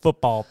 It's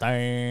football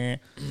time.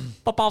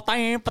 Football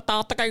time.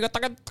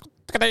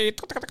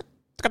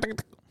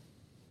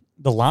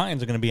 The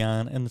Lions are going to be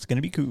on, and it's going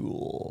to be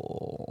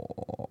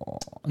cool.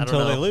 Until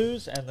know. they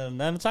lose, and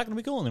then it's not going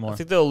to be cool anymore. I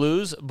think they'll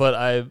lose, but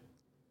I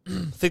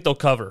think they'll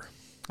cover.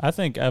 I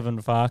think Evan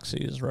Foxy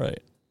is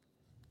right.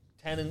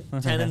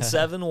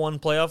 10-7, one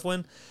playoff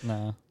win.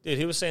 No. Dude,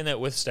 he was saying that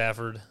with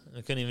Stafford.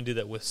 I couldn't even do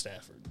that with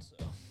Stafford.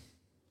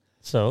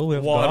 So we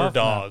have Water Goff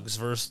now. dogs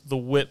versus the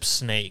whip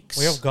snakes.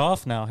 We have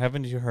Goff now.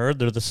 Haven't you heard?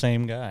 They're the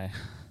same guy.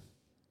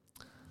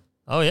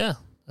 Oh, yeah.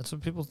 That's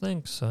what people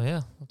think. So,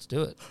 yeah, let's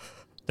do it.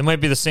 They might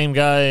be the same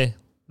guy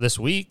this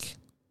week.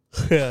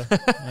 Yeah.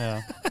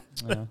 Yeah.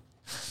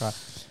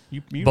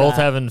 You Both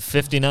having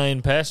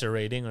 59 passer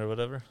rating or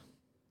whatever.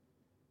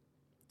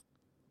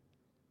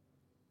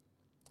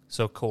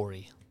 So,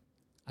 Corey,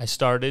 I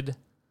started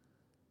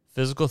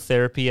physical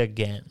therapy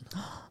again.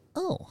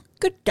 Oh,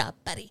 good job,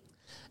 buddy.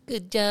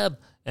 Good job.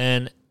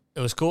 And it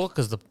was cool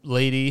because the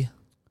lady,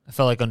 I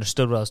felt like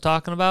understood what I was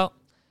talking about.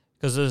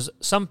 Because there's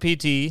some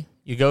PT,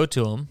 you go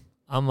to them.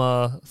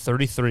 I'm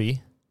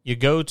 33. You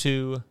go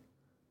to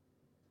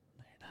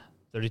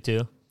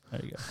 32.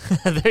 There you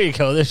go. There you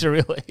go. There's your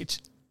real age.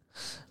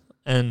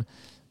 And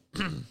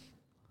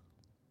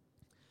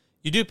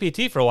you do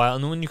PT for a while,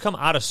 and then when you come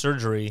out of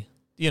surgery,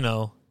 you're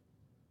going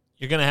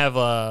to have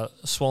a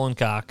swollen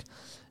cock,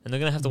 and they're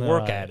going to have to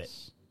work at it.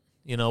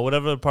 Nice.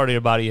 Whatever part of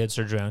your body you had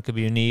surgery on. It could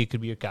be your knee, it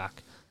could be your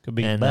cock. Could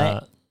be And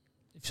back.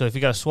 So if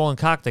you got a swollen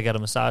cock, they got to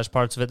massage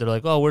parts of it. They're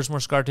like, oh, where's more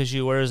scar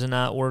tissue? Where is it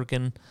not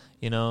working?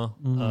 You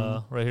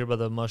know, right here by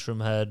the mushroom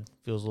head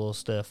feels a little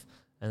stiff.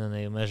 And then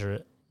they measure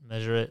it,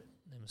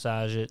 they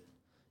massage it,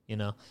 you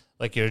know,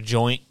 like your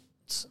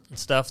joints and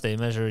stuff. They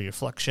measure your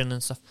flexion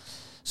and stuff.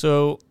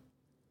 So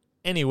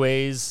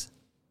anyways,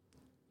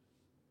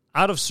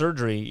 out of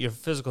surgery, your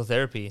physical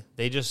therapy,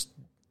 they just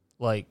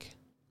like,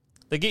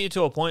 they get you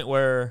to a point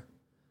where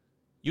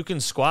you can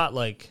squat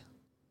like,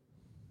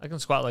 I can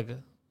squat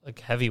like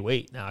heavy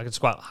weight now. I can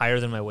squat higher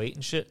than my weight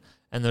and shit.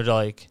 And they're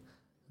like,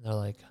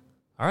 all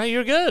right,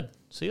 you're good.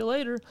 See you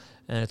later.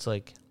 And it's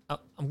like,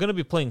 I'm going to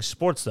be playing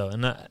sports though.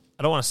 And I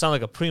don't want to sound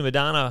like a prima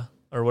donna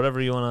or whatever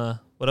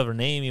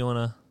name you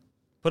want to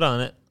put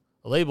on it,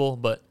 a label,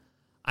 but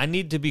I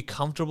need to be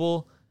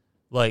comfortable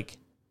like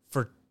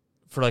for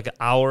like an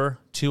hour,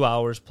 2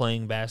 hours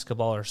playing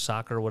basketball or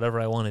soccer, whatever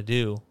I want to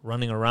do,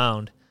 running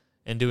around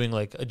and doing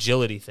like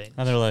agility things.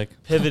 And they're like,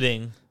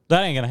 pivoting.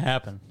 that ain't going to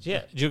happen.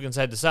 Yeah, juking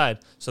side to side.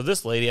 So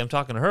this lady, I'm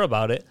talking to her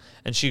about it,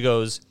 and she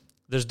goes,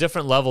 there's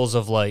different levels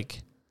of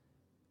like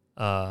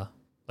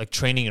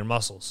training your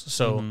muscles.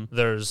 So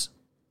there's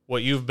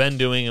what you've been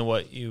doing and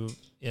what your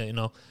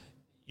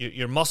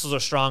muscles are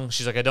strong.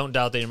 She's like, I don't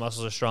doubt that your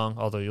muscles are strong,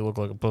 although you look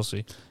like a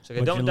pussy. She's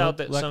like, I don't doubt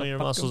that some of your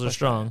muscles are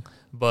strong,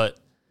 but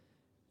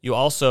you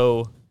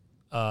also,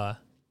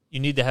 you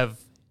need to have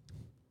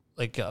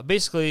like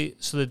basically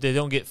so that they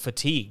don't get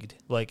fatigued.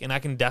 Like, and I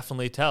can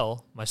definitely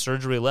tell my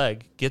surgery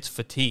leg gets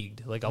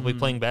fatigued. Like I'll be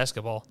playing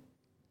basketball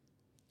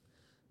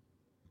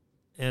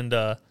and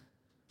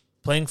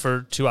playing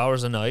for 2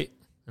 hours a night,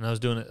 and I was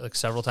doing it like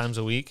several times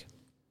a week,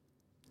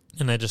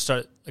 and it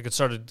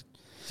started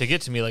to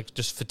get to me like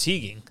just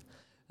fatiguing.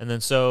 And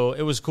then so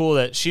it was cool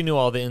that she knew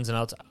all the ins and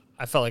outs.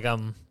 I felt like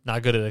I'm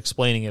not good at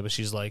explaining it, but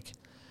she's like,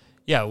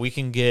 yeah, we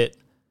can get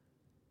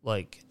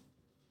like,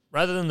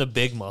 rather than the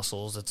big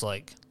muscles, it's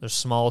like there's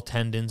small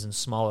tendons and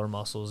smaller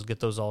muscles. Get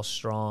those all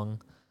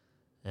strong.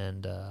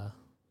 And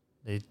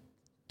they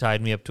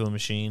tied me up to a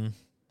machine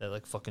that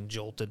like fucking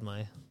jolted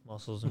my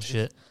muscles and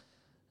shit.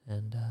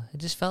 And it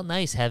just felt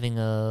nice having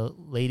a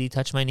lady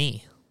touch my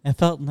knee. It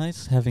felt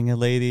nice having a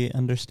lady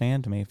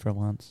understand me for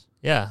once.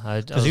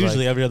 Yeah. Because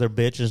usually every other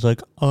bitch is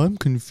like, I'm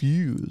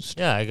confused.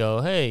 Yeah, I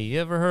go, hey, you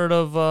ever heard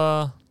of,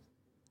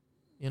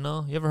 you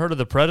ever heard of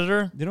The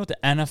Predator? Do you know what the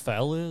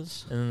NFL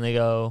is? And then they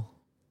go,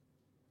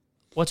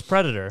 what's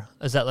Predator?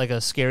 Is that like a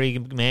scary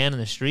man in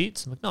the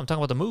streets? I'm like, no, I'm talking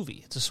about the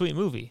movie. It's a sweet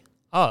movie.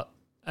 Oh,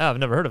 I've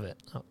never heard of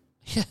it. Oh,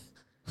 yeah.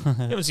 You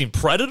haven't seen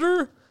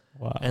Predator?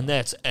 Wow. And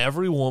that's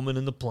every woman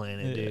in the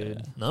planet,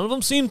 dude. None of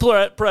them seen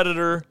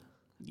Predator.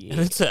 Yeah.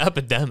 And it's an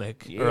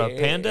epidemic. Or a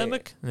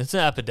pandemic? It's an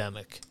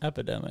epidemic.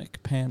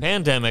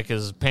 Pandemic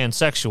is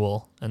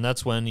pansexual, and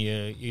that's when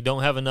you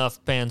don't have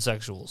enough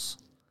pansexuals.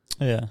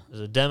 Yeah.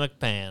 There's a demic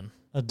pan.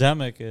 An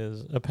epidemic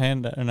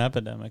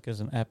is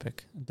an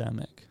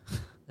epic-demic.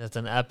 That's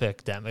an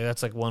epic-demic.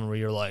 That's like one where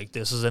you're like,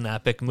 this is an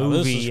epic movie.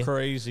 Oh, this is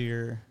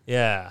crazier.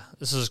 Yeah.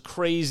 This is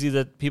crazy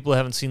that people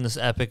haven't seen this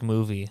epic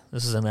movie.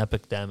 This is an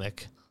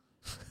epic-demic.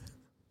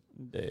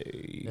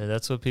 Dude. Yeah,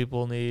 that's what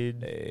people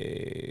need.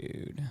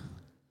 Dude.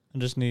 I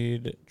just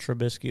need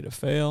Trubisky to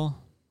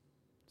fail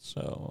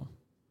so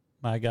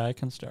my guy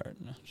can start.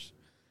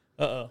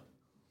 Uh-oh.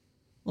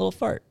 Little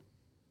fart.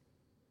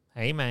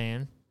 Hey,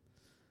 man.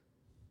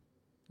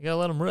 You gotta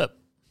let him rip.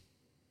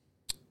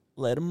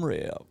 Let him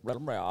rip.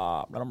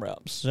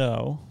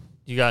 So.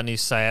 You got any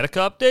sciatica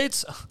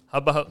updates? How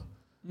about...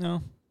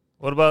 No.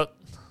 What about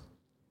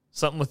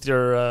something with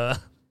your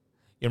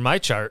my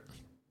chart?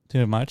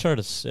 Dude, my chart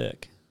is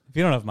sick. If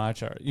you don't have my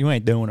chart, you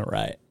ain't doing it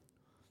right.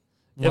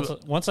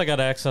 Once I got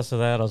access to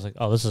that, I was like,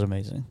 oh, this is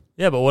amazing.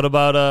 Yeah, but what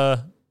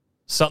about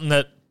something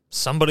that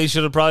somebody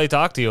should have probably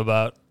talked to you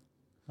about?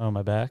 Oh,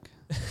 my back?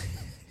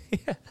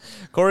 Yeah.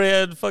 Corey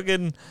had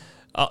fucking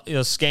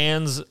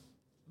scans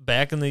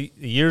back in the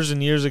years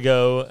and years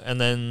ago, and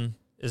then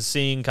is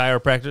seeing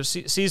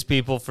chiropractors, sees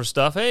people for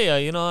stuff.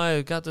 Hey,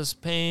 I got this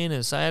pain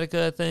and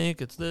sciatica, I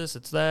think. It's this,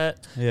 it's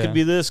that. Yeah. Could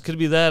be this, could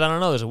be that. I don't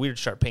know. There's a weird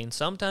sharp pain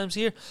sometimes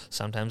here.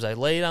 Sometimes I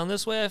lay down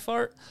this way, I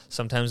fart.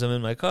 Sometimes I'm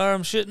in my car,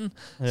 I'm shitting.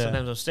 Yeah.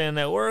 Sometimes I'm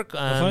standing at work,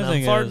 and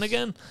I'm farting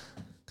again.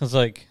 Because,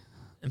 like...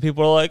 And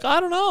people are like,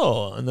 I don't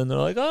know. And then they're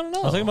like, I don't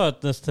know. I was thinking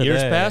about this today.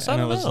 Years pass, I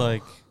don't know. And it was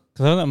like...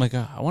 Because I'm like,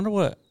 I wonder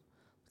what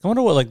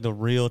like the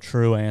real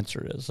true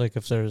answer is. Like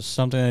if there's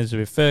something that needs to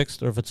be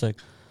fixed, or if it's like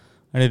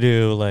I need to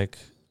do like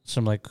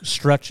some like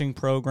stretching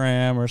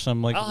program or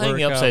some like I'll hang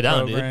you upside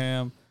down,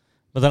 dude.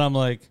 But then I'm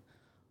like,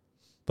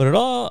 I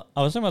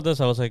was thinking about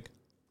this. I was like,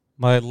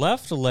 my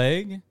left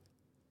leg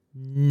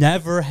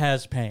never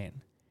has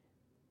pain,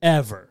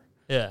 ever.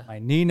 Yeah, my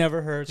knee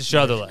never hurts. Just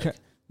your other leg.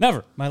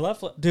 Never. My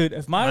left leg, dude,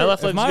 if my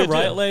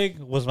right leg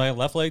was my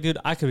left leg, dude,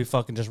 I could be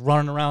fucking just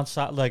running around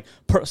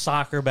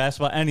soccer,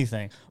 basketball,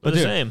 anything. But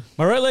dude, same.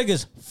 My right leg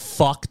is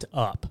fucked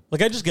up.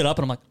 Like I just get up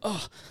and I'm like,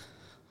 oh.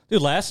 Dude,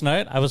 last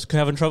night I was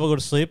having trouble going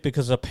to sleep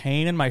because the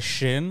pain in my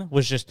shin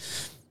was just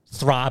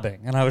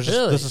throbbing, and I was just,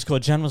 Really? this is cool.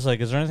 Jen was like,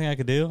 "Is there anything I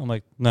could do?" I'm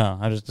like, "No,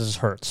 this just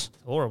hurts."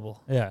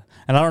 Horrible. Yeah,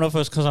 and I don't know if it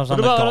was because I was What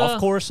on the about, golf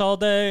course all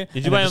day.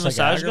 Did you and buy it a just, like,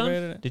 massage gun?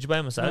 aggravated it. Did you buy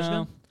a massage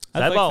gun? I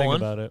I like, bought think one.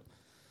 about it.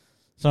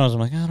 Sometimes I'm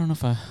like, I don't know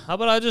if I How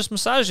about I just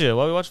massage you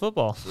while we watch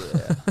football?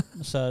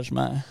 massage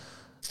my.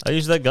 I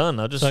use that gun.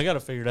 I'll just So I got to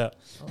figure it out.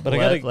 But I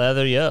got to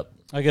lather you up.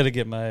 I got to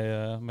get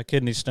my my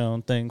kidney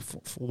stone thing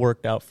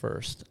worked out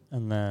first,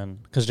 and then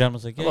because Jen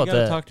was like, "Yeah, How you about got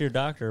to that? talk to your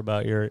doctor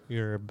about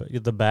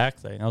the back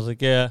thing." I was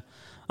like, "Yeah,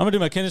 I'm gonna do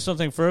my kidney stone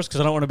thing first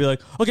because I don't want to be like,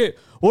 okay,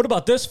 what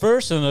about this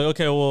first?" And like,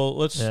 okay, well,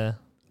 let's. Yeah.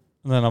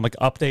 And then I'm like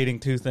updating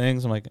two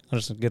things. I'm like, I'm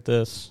just gonna get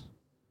this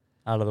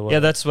out of the way. Yeah,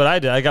 that's what I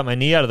did. I got my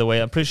knee out of the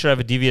way. I'm pretty sure I have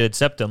a deviated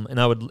septum, and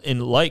I would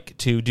like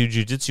to do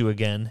jujitsu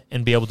again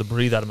and be able to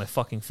breathe out of my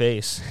fucking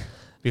face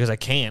because I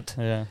can't.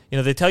 Yeah. You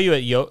know, they tell you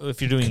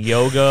if you're doing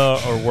yoga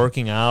or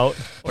working out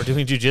or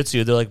doing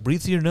jujitsu, they're like,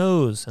 breathe through your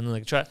nose. And then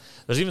like try.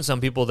 There's even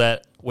some people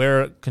that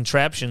wear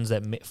contraptions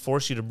that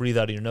force you to breathe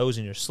out of your nose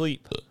in your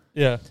sleep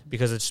Yeah.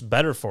 because it's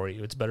better for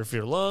you. It's better for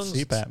your lungs.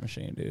 CPAP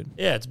machine, dude.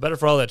 Yeah, it's better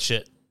for all that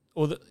shit.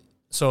 Well,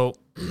 so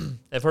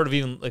I've heard of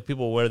even like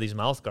people wear these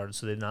mouth guards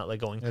so they're not like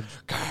going.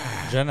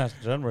 Jen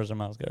wears a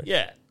mouth guard.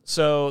 Yeah,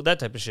 so that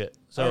type of shit.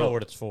 So I don't know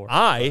what it's for.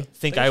 I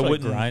think I it's, like,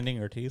 wouldn't. grinding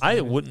her teeth. I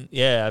maybe. wouldn't.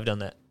 Yeah, I've done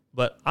that,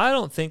 but I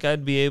don't think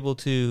I'd be able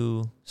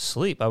to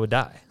sleep. I would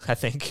die. I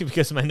think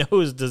because my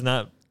nose does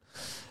not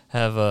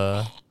have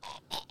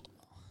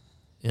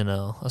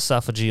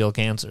esophageal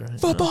cancer.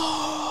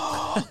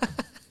 Football.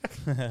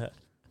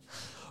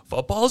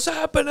 Football's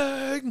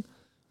happening.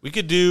 We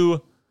could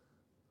do.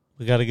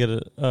 We got to get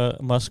a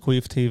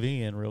Musqueef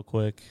TV in real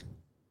quick.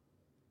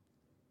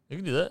 You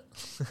can do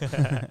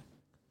that.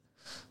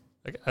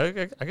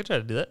 I could try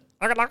to do that.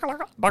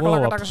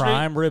 Whoa, a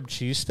prime rib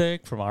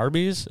cheesesteak from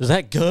Arby's? Is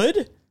that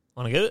good?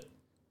 Want to get it?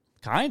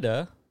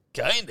 Kinda.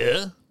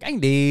 Kinda.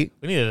 Kinda.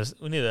 We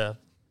need a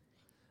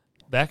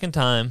back in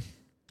time.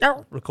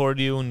 Record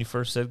you when you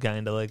first said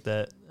kinda like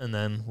that, and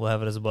then we'll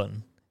have it as a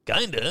button.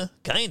 Kinda.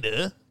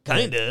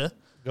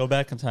 Go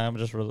back in time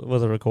just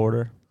with a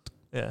recorder.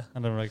 Yeah.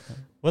 And I'm like,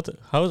 what?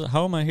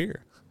 How am I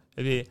here?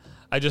 Maybe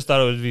I just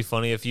thought it would be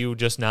funny if you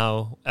just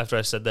now, after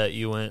I said that,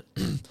 you went,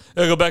 "Yeah,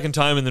 go back in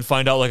time and then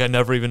find out like I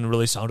never even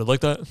really sounded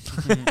like that."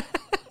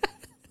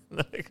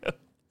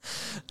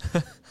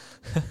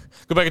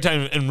 Go back in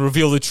time and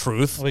reveal the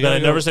truth. We That I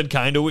gotta never go- said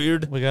kind of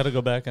weird. We got to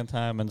go back in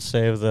time and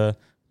save the.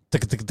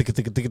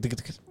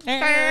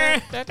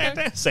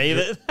 Save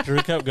it.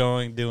 Drew kept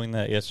going doing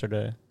that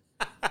yesterday.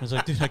 I was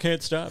like, dude, I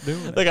can't stop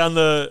doing it. Like on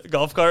the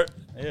golf cart.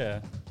 Yeah.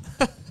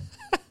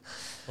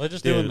 Well,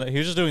 Dude. he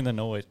was just doing the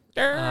noise.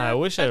 I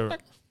wish I. I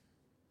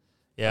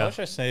Yeah. wish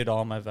I saved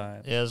all my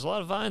vines. Yeah, there's a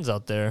lot of vines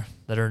out there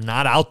that are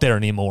not out there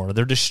anymore.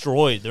 They're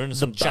destroyed. They're in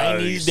some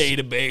Chinese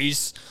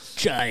database.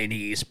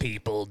 Chinese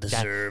people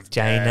deserve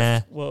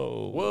China.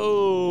 Whoa.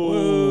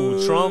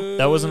 Whoa. Trump.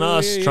 That wasn't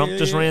us. Yeah, Trump yeah,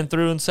 just yeah. ran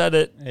through and said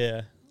it.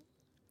 Yeah.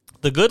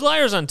 The good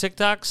liars on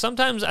TikTok,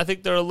 sometimes I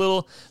think they're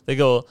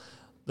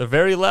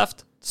very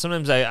left.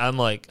 Sometimes I'm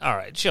like, all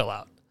right, chill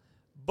out.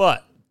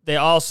 But they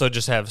also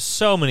just have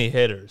so many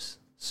hitters.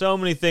 So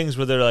many things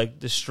where they're like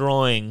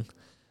destroying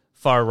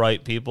far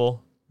right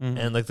people. Mm-hmm.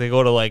 And like they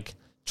go to like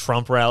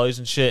Trump rallies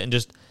and shit and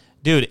just,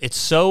 dude, it's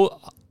so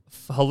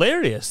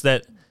hilarious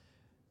that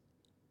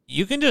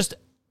you can just,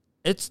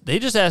 they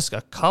just ask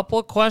a couple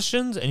of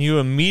questions and you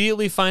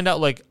immediately find out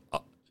like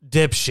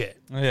dipshit,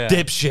 Yeah.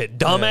 dipshit,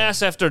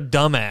 dumbass after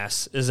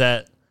dumbass is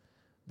at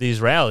these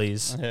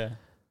rallies. Yeah.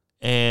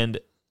 And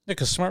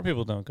Because smart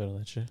people don't go to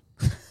that shit.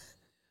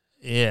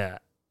 yeah,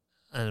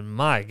 and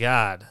my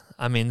God,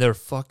 I mean, they're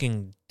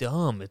fucking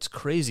dumb. It's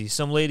crazy.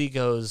 Some lady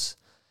goes,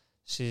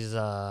 she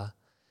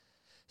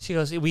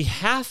goes, we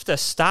have to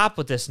stop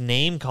with this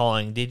name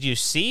calling. Did you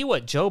see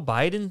what Joe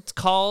Biden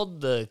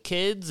called the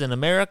kids in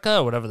America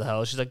or whatever the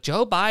hell? She's like,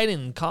 Joe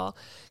Biden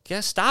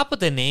stop with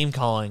the name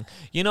calling.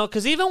 You know,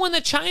 because even when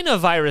the China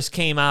virus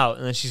came out,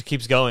 and then she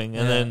keeps going,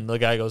 and then the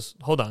guy goes,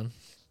 hold on.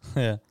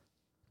 Yeah.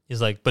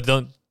 He's like, but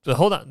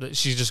hold on.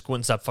 She just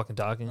wouldn't stop fucking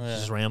talking. Yeah. She's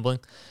just rambling.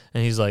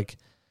 And he's like,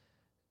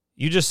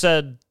 you just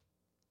said,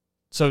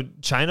 so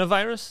China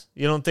virus?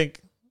 You don't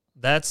think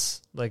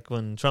that's like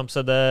when Trump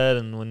said that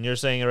and when you're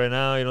saying it right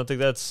now, you don't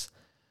think that's...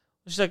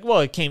 She's like, well,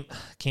 it came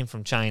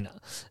from China.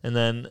 And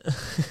then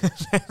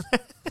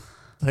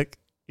like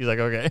he's like,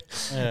 okay.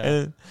 Yeah.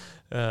 And,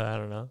 I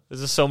don't know. There's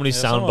just so many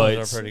Some sound of those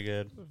bites are pretty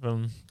good.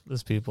 from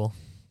these people.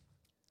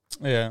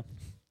 Yeah.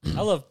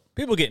 I love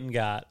people getting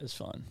got. It's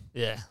fun.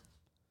 Yeah.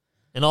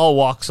 In all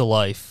walks of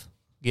life,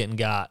 getting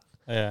got.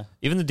 Yeah.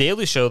 Even the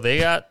Daily Show, they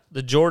got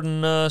the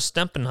Jordan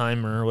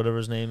Stempenheimer or whatever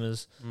his name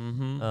is.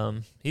 Mm-hmm.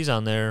 He's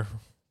on there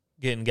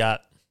getting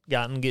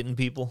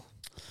people.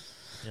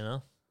 You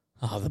know,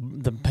 Oh,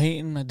 the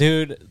painting,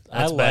 dude.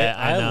 That's bad.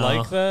 I know.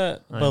 like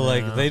that, I but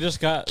like know. they just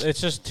got. It's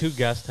just too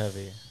guest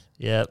heavy.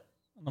 yep.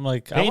 I'm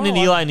like, Peyton and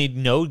Eli need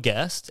no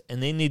guest,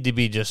 and they need to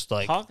be just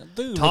like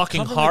talking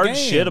talking hard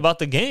shit about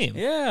the game.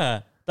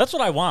 Yeah, that's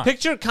what I want.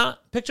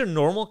 Picture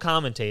normal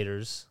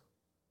commentators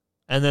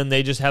and then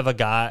they just have a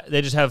guy.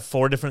 They just have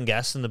 4 different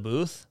guests in the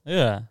booth.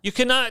 Yeah. You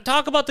cannot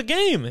talk about the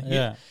game.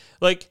 Yeah.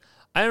 Like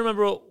I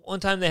remember one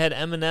time they had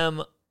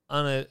Eminem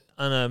on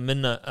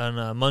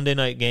a Monday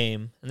night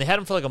game, and they had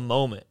him for like a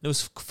moment. It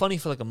was funny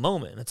for like a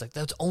moment. And it's like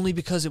that's only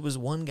because it was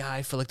one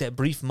guy for like that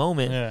brief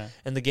moment,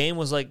 and the game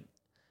was like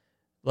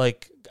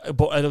it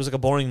was like a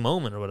boring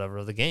moment or whatever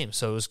of the game.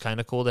 So it was kind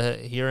of cool to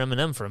hear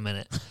Eminem for a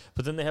minute.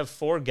 But then they have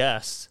 4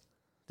 guests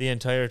the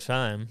entire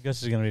time. I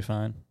guess it's gonna be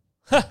fine.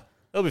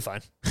 They'll be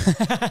fine.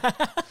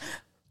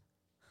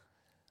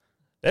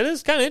 That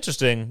is kind of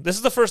interesting. This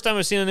is the first time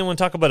I've seen anyone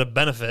talk about a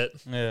benefit.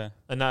 Yeah.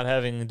 And not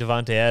having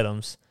Devontae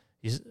Adams.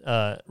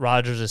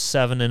 Rodgers is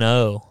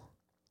 7-0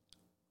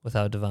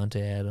 without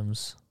Devontae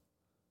Adams.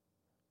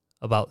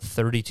 About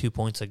 32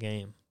 points a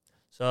game.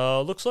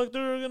 So looks like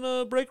they're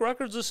gonna break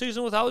records this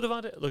season without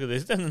Devontae. Look at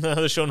this. And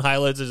they're showing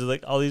highlights of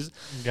like all these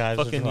Guys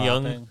fucking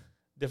young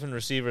different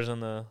receivers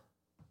on the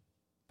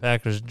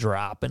Packers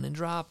dropping and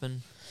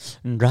dropping.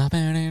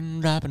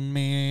 Dropping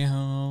me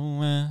home.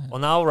 Well,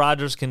 now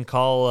Rodgers can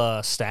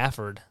call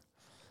Stafford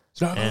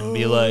and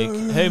be like,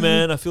 "Hey,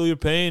 man, I feel your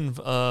pain.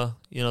 The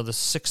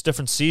 6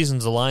 different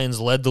seasons the Lions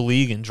led the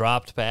league in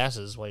dropped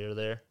passes while you're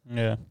there."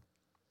 Yeah.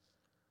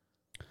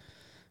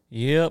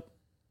 Yep.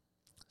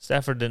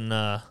 Stafford didn't.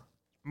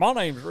 My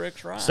name's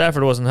Rick Ryan.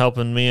 Stafford wasn't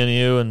helping me and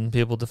you and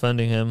people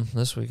defending him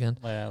this weekend.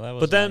 Yeah, that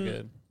was not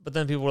good. But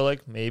then people were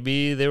like,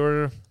 maybe they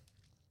were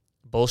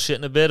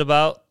bullshitting a bit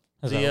about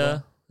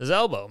his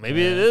elbow.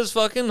 Maybe it is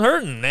fucking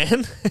hurting,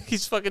 man.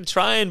 He's fucking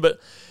trying,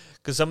 but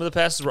because some of the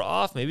passes were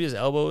off, maybe his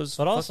elbow is.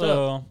 But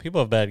also,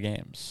 people have bad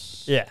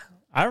games. Yeah,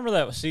 I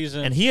remember that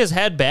season, and he has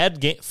had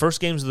bad first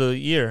games of the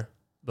year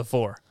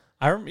before.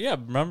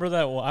 remember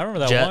that. I remember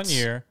that Jets. 1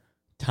 year.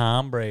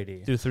 Tom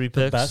Brady Threw 3 the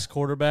picks. best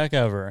quarterback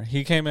ever.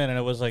 He came in and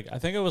it was like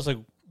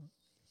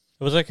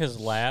his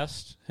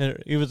last.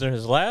 Either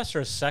his last or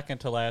his second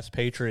to last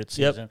Patriots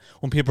season.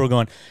 When people were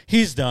going,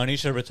 he's done. He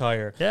should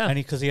retire. Yeah, and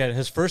because he had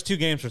his first 2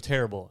 games were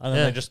terrible, and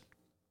then I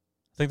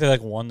think they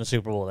won the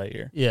Super Bowl that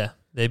year. Yeah,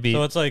 they beat.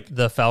 So it's like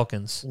the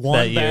Falcons.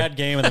 One bad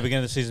game at the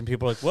beginning of the season.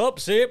 People are like, "Whoop,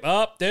 see,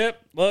 up, dip,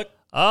 look,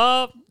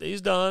 up,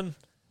 he's done."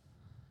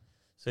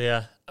 So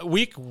yeah,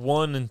 week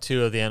 1 and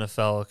 2 of the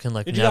NFL can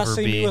Did you never guys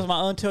see be. me with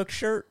my untucked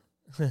shirt?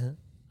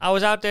 I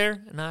was out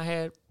there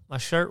and my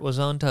shirt was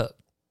untucked.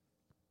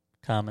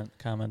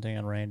 Commenting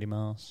on Randy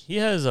Moss. He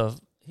has a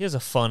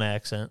fun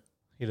accent.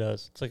 He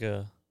does. It's like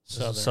a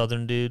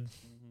Southern dude.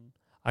 Mm-hmm.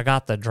 I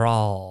got the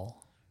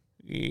drawl.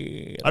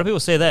 Yeah. A lot of people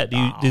say that.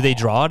 Do they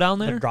draw down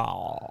there?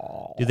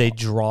 Drawl. Do they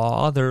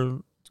draw their?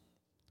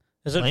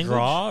 Is it language?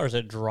 draw or is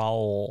it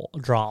drawl?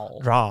 Drawl.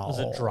 Drawl. Is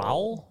it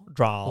drawl?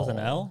 Drawl. With an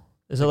L?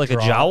 Is it like a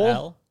Draw jowl?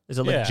 L? Is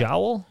it like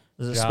jowl?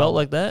 Is it spelled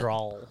like that?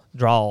 Drawl.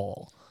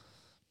 Drawl.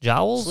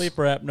 Jowls?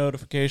 Sleeper app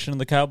notification.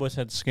 The Cowboys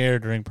had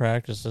scared during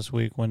practice this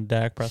week when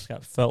Dak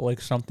Prescott felt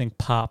like something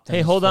popped.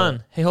 Hey, hold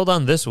on.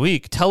 This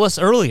week. Tell us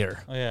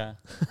earlier. Oh, yeah.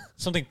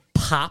 Something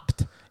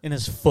popped in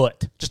his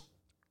foot. Just.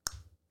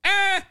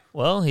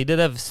 Well, he did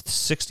have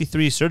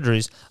 63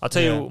 surgeries. I'll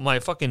tell you, my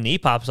fucking knee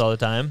pops all the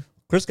time.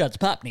 Chris got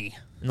pop knee.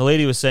 And the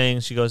lady was saying,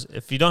 she goes,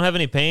 if you don't have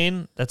any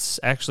pain, that's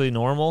actually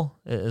normal,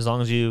 as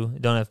long as you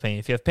don't have pain.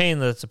 If you have pain,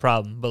 that's a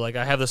problem. But, like,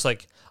 I have this,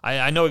 like,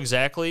 I know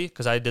exactly,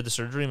 because I did the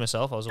surgery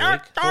myself. I was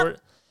awake for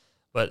it.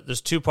 But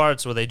there's 2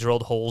 parts where they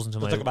drilled holes into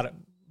my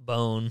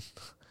bone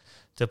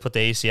to put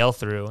the ACL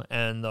through.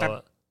 And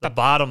the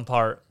bottom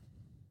part,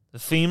 the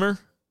femur,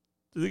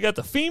 they got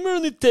the femur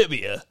and the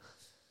tibia.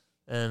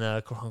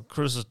 And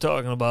Chris was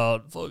talking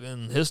about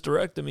fucking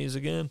hysterectomies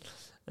again.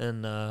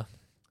 And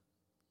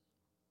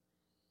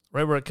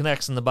right where it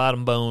connects in the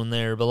bottom bone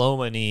there below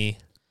my knee,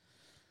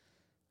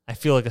 I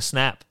feel like a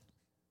snap.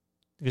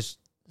 Because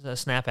a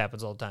snap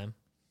happens all the time.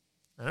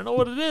 I don't know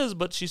what it is,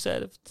 but she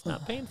said if it's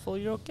not painful,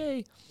 you're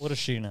okay. What does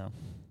she know?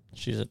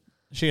 Is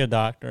she a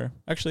doctor?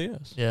 Actually,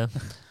 yes.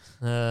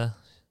 Yeah.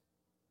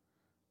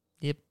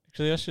 Yep.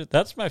 Actually,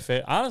 that's my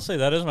favorite. Honestly,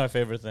 that is my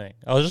favorite thing.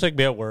 I'll just like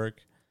be at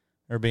work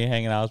or be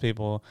hanging out with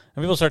people,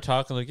 and people start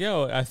talking like,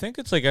 "Yo, I think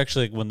it's like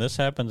actually like when this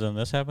happens and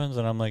this happens,"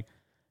 and I'm like,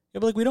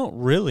 "Yeah, but like we don't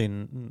really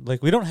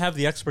like we don't have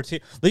the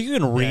expertise. Like you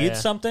can read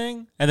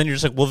something, and then you're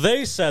just like, well,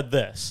 they said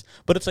this,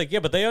 but it's like, yeah,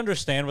 but they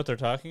understand what they're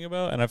talking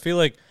about, and I feel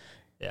like,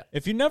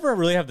 if you never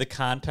really have the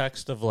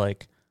context of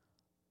like,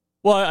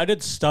 well, I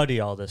did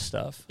study all this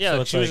stuff. Yeah, so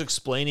like she was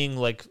explaining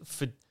like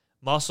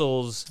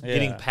muscles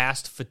getting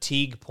past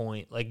fatigue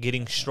point, like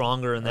getting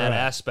stronger in that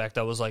aspect.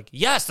 I was like,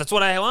 yes, that's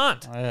what I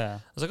want. Yeah.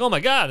 I was like, oh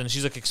my God. And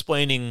she's like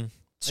explaining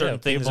certain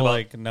things people about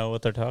like know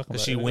what they're talking about.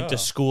 She went to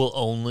school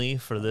only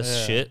for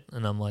this shit.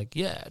 And I'm like,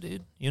 yeah,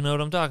 dude, you know what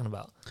I'm talking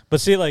about.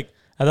 But see, like,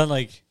 and then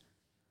like,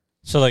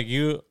 so like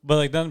you, but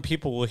like then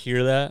people will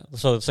hear that.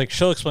 So it's like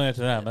she'll explain it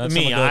to them. And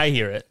Me, I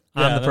hear it.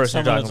 I'm the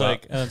person you're talking about.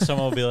 Like, and then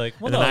someone will be like,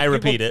 well, and then I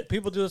repeat it.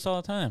 People do this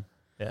all the time.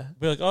 Yeah.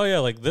 Be like, oh yeah,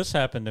 like this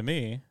happened to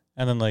me.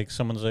 And then like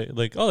someone's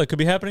like, oh, that could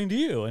be happening to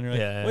you. And you're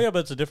like, well, yeah, but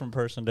it's a different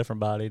person, different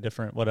body,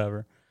 different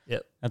whatever.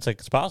 Yep. And it's like,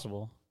 it's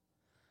possible.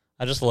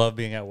 I just love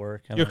being at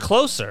work. And you're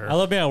closer. I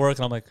love being at work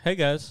and I'm like, hey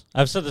guys,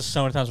 I've said this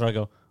so many times where I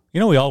go, You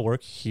know, we all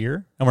work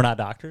here, and we're not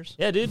doctors.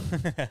 Yeah, dude.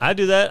 I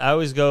do that. I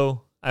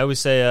always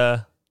say,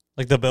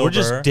 Like the Bill we're Burr.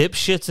 just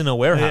dipshits in a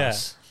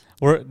warehouse.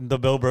 We're the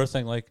Bill Burr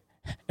thing. Like,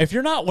 if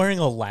you're not wearing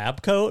a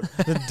lab coat,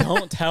 then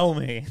don't tell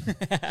me.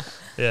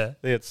 Yeah.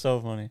 It's so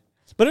funny.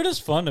 But it is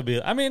fun to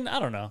be. I mean, I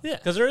don't know. Yeah.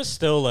 Because there is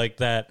still like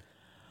that.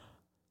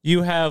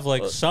 You have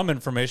like some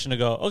information to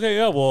go, okay,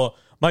 yeah, well,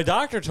 my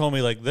doctor told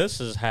me like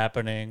this is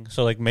happening.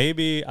 So like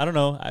maybe, I don't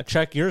know, I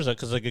check yours out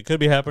because like it could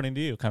be happening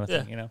to you kind of Yeah.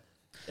 thing, you know?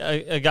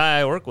 A guy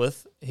I work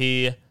with,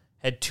 he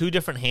had 2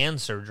 different hand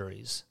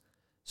surgeries.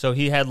 So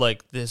he had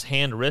like this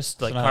hand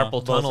wrist, like So now carpal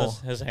both tunnel.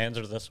 His hands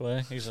are this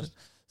way. He's just,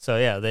 So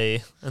yeah, they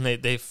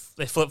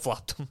flip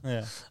flopped him.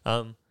 yeah.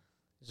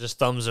 Just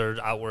thumbs are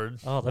outward.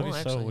 Oh, that'd be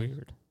Well, so actually,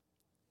 weird.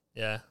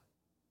 Yeah.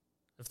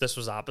 If this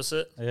was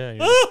opposite. Yeah.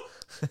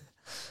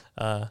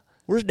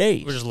 Where's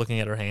Days? We're just looking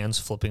at our hands,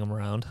 flipping them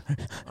around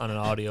on an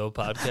audio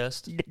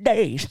podcast.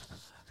 Days.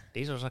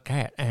 Diesel's a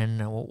cat,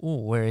 and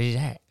where is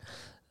that?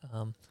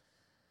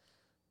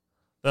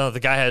 The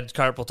guy had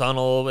carpal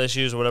tunnel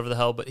issues or whatever the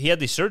hell, but he had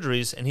these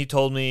surgeries, and he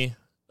told me.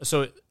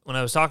 So when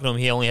I was talking to him,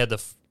 he only had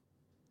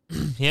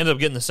he ended up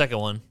getting the second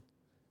one,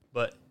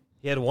 but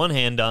he had one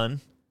hand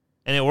done,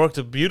 and it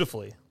worked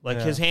beautifully. Like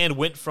his hand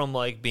went from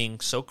like being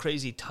so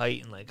crazy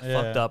tight and like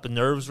fucked up, and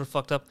nerves were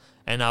fucked up,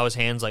 and now his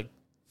hands like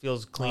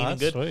feels clean and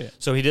good. Sweet.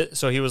 So he did.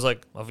 So he was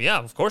like, "Well, yeah,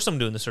 of course I'm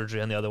doing the surgery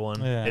on the other one.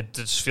 Yeah. It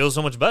just feels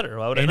so much better.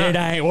 Why would I And not?" it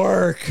ain't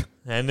work.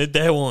 And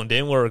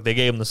didn't work. They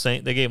gave him the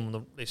same. They gave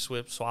him they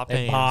swapped They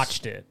hands.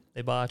 botched it.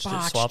 They botched it.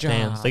 Botched Swapped job.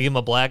 hands. They gave him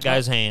a black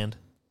guy's hand.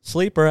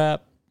 Sleeper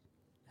app.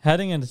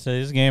 Heading into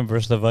today's game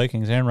versus the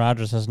Vikings, Aaron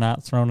Rodgers has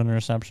not thrown an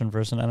interception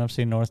versus an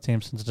NFC North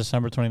team since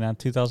December 29,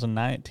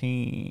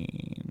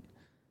 2019.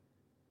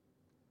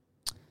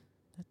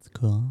 That's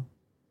cool.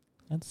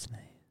 That's nice.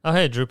 Oh,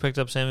 hey, Drew picked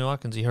up Sammy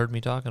Watkins. He heard me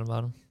talking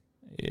about him.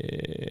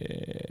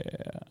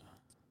 Yeah.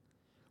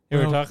 We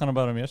were Well- talking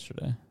about him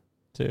yesterday,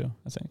 too,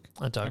 I think.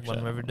 I talk about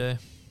him every day.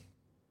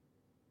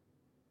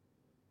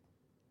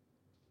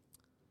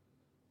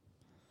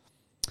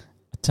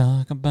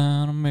 Talk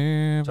about him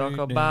every Talk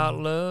day. about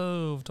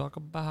love. Talk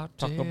about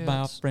Talk tits.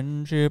 about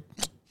friendship.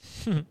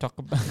 Talk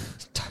about...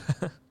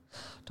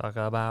 Talk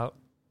about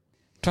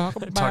Talk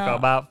about... talk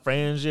about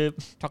friendship.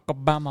 Talk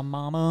about my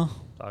mama.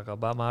 Talk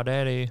about my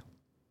daddy.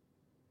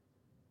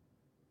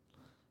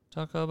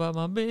 Talk about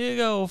my big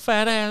old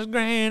fat ass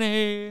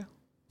granny.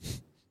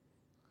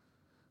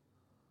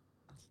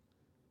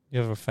 You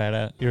have a fat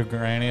ass? Your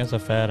granny has a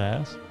fat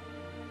ass?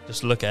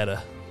 Just look at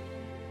her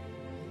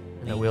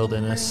in the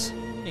wilderness,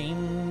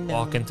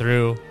 walking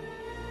through.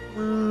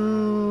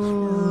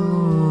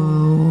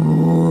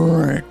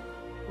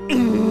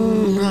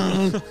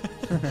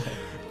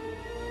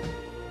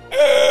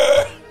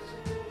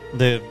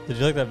 Dude, did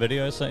you like that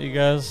video I sent you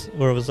guys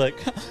where it was like,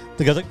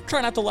 the guy's like,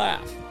 try not to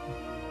laugh.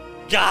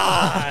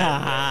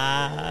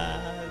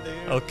 God,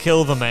 I'll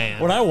kill the man.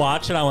 When I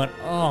watched it, I went,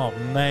 oh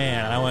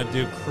man. I went,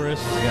 dude, Chris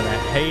is going to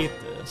hate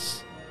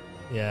this.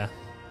 Yeah,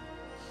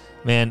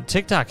 man,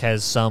 TikTok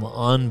has some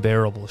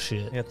unbearable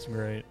shit. It's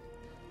great.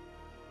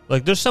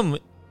 Like, there's some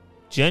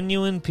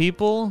genuine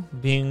people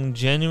being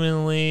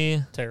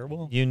genuinely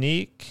Terrible.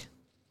 unique.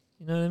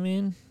 You know what I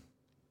mean?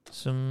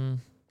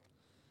 Some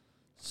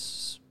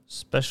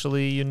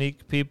especially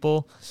unique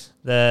people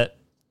that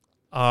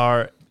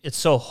are. It's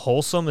so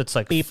wholesome. It's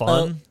like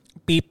fun.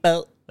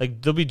 People.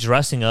 Like, they'll be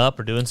dressing up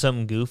or doing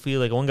something goofy.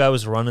 Like, one guy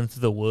was running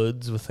through the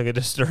woods with like a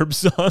Disturbed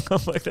song. I'm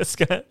like, that's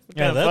kind of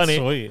Yeah, that's funny.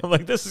 sweet. I'm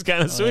like, this is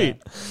kind of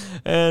sweet.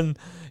 And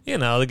you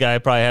know, the guy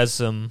probably has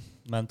some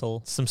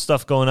Mental.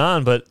 stuff going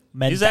on, but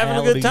he's having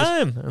a good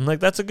Mentalities. time. And like,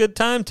 that's a good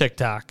time,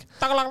 TikTok.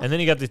 And then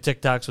you got the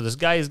TikToks with this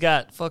guy. He's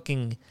got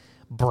fucking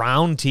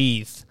brown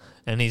teeth,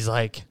 and he's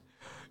like,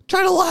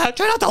 try not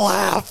to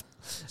laugh.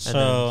 And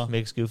So, then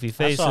makes goofy I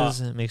faces, saw-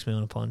 and it makes me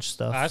want to punch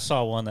stuff. I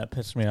saw one that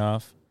pissed me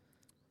off.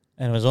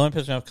 And it was only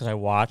pissed me off because I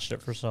watched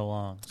it for so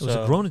long. it was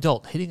a grown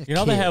adult hitting a You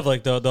know, kid. they have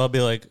like, they'll be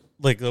like,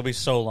 they'll be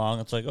so long.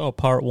 It's like, oh,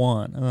 part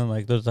 1. And then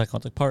like, there's like,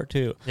 it's like part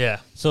 2. Yeah.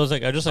 So it's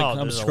like, I just like, I'm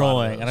there's a lot of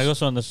scrolling and I those. go,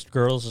 so on this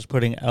girl's just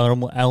putting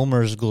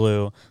Elmer's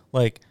glue,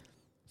 like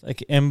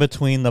in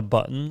between the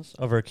buttons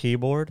of her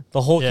keyboard,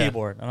 the whole Yeah.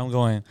 keyboard. And I'm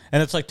going,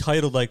 and it's like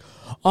titled like,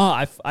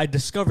 oh, I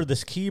discovered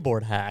this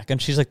keyboard hack.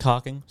 And she's like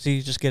talking. So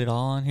you just get it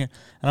all on here.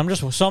 And I'm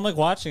like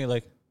watching it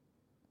like,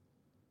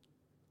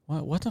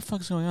 what the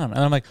fuck is going on? And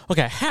I'm like,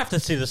 okay, I have to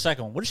see the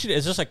second one. What is she?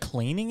 Is this like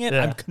cleaning it?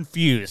 Yeah. I'm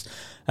confused.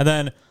 And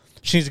then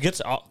she gets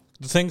all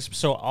the things.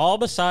 So all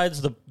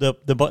besides the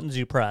buttons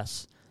you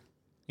press,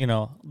 you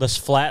know, this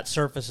flat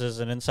surfaces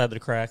and inside the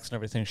cracks and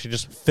everything, she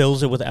just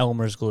fills it with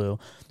Elmer's glue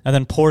and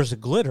then pours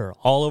glitter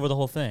all over the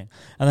whole thing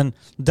and then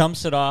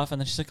dumps it off.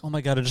 And then she's like, oh my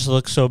God, it just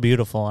looks so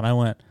beautiful. And I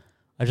went,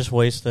 I just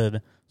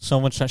wasted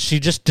so much time. She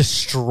just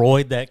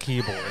destroyed that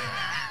keyboard.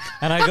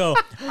 And I go,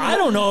 I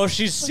don't know if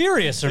she's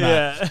serious or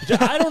not. Yeah.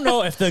 I don't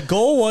know if the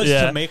goal was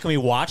Yeah. to make me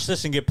watch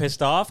this and get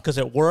pissed off because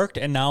it worked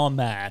and now I'm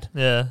mad.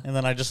 Yeah. And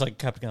then I just like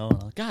kept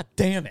going, God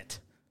damn it.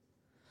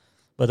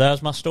 But that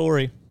was my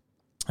story.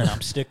 And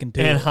I'm sticking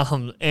to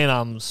and it.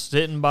 I'm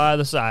sitting by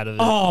the side of it.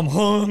 Oh, I'm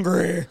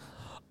hungry.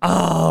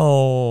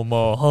 Oh, I'm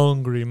a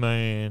hungry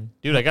man.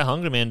 Dude, I got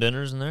Hungry Man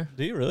dinners in there.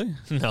 Do you really?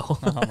 No. Oh,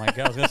 my God.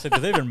 I was going to say, do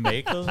they even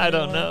make those? I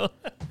don't anymore?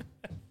 know.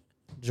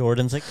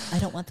 Jordan's like, I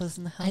don't want those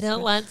in the house. I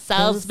don't want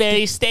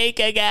Salisbury steak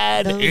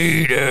again.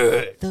 Eat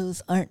it.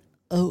 Those aren't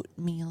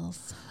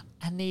oatmeals.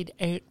 I need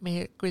oat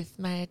milk with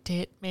my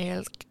tit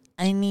milk.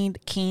 I need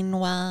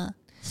quinoa,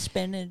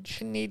 spinach.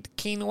 I need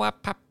quinoa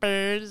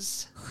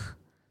peppers.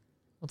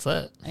 What's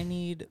that? I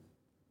need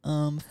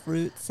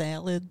fruit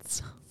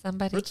salads.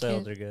 Somebody Fruit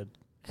salads can. are good.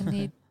 I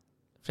need.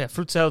 Yeah,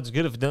 fruit salad's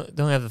good if you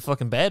don't have the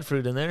fucking bad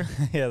fruit in there.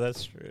 Yeah,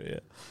 that's true. Yeah.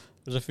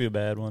 There's a few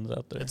bad ones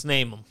out there. Let's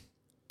name them.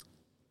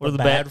 What are the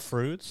bad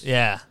fruits?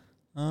 Yeah.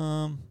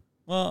 Well,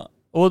 Well,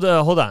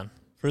 hold on.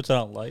 fruits I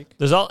don't like.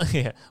 There's all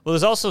yeah. Well,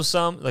 there's also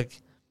some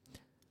like.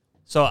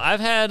 So I've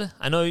had.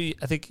 I know.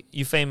 I think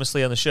you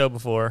famously on the show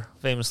before.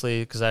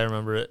 Famously, because I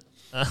remember it,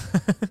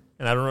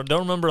 and I don't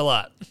remember a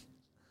lot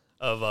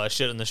of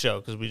shit in the show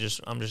because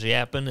I'm just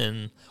yapping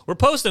and we're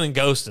posting and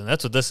ghosting.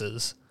 That's what this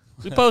is.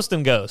 We post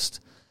and ghost,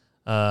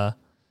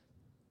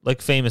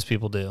 like famous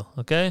people do.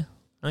 Okay.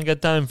 I ain't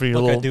got time for your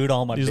Look, little. I do it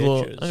all my these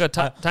bitches. little, I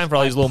got time for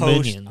all these little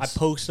minions. I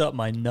post up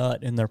my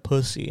nut in their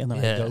pussy and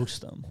then Yeah. I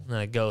ghost them. And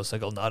I ghost. I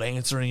go, not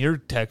answering your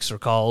texts or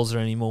calls or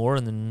anymore.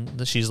 And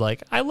then she's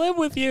like, I live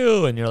with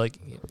you. And you're like,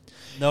 I'm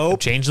Nope.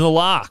 changing the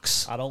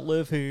locks. I don't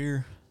live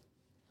here.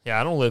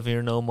 Yeah, I don't live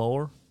here no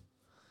more.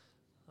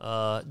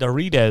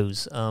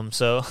 Doritos.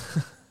 So,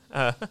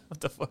 what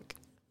the fuck?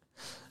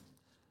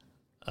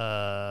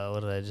 What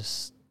did I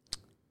just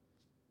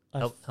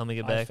help me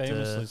get I back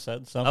famously to?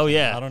 said something. Oh,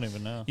 yeah. I don't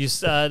even know. You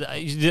said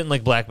you didn't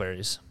like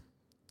blackberries,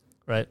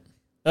 right?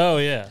 Oh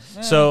yeah.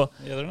 So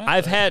yeah, they're not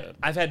I've that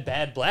had bad.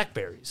 bad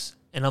blackberries,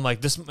 and I'm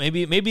like, this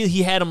maybe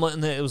he had them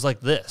and it was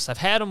like this. I've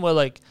had them where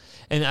like,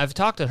 and I've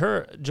talked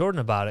to Jordan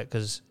about it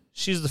because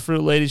she's the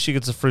fruit lady. She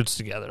gets the fruits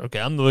together. Okay,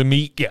 I'm the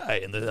meat guy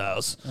in the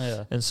house,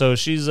 Yeah. and so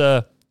she's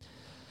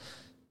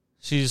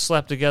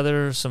slapped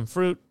together some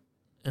fruit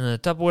in a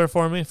Tupperware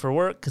for me for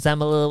work because I'm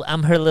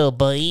her little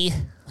boy,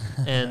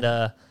 and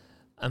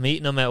I'm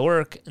eating them at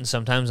work, and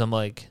sometimes I'm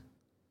like,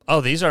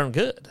 oh, these aren't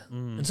good,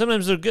 and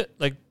sometimes they're good.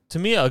 Like to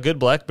me, a good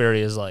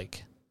blackberry is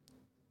like,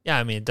 yeah,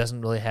 I mean, it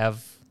doesn't really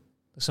have.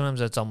 Sometimes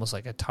it's almost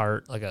like a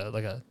tart, like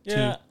a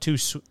Yeah. too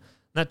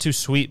not too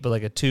sweet, but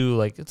like a too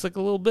like it's like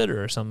a little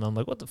bitter or something. I'm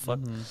like, what the fuck?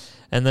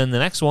 And then the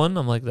next one,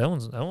 I'm like, that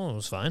one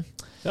was fine.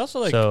 They also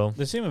like So-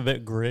 they seem a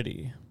bit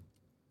gritty.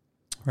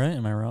 Right?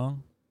 Am I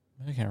wrong?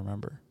 I can't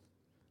remember.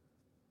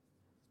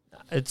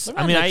 It's. They're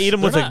I not mean, I like- eat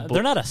them with they're like. not,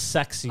 they're not a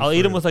sexy. I'll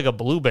eat them fruit. with like a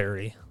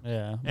blueberry.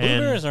 Yeah. And-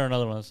 Blueberries are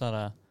another one. It's not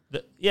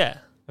a. Yeah.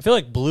 I feel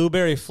like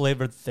blueberry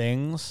flavored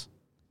things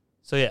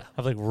So yeah.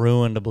 have like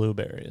ruined the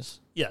blueberries.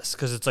 Yes,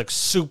 because it's like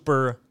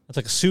super. It's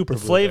like super The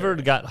flavored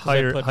blueberry, got 'cause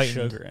higher, they put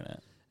heightened. sugar in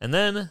it. And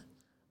then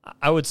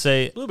I would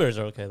say Blueberries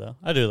are okay though.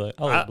 I do like.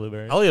 I like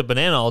blueberries. I'll eat a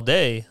banana all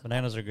day.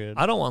 Bananas are good.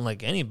 I don't want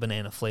like any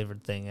banana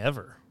flavored thing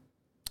ever.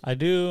 I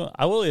do.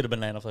 I will eat a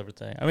banana flavored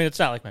thing. I mean, it's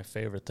not like my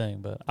favorite thing,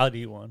 but I'd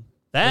eat one.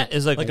 That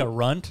is Like a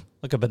runt,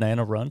 like a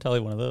banana runt. I'll eat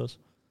one of those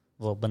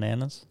little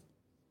bananas.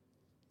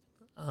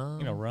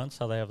 You know, runts.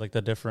 How they have like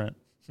the different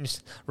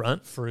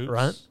runt, fruits.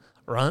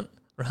 runt.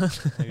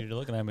 You're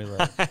looking at me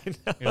like I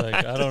know. you're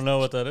like I don't know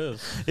what that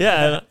is.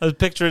 Yeah, I was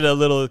picturing a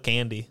little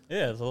candy,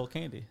 Yeah, it's a little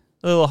candy.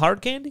 a little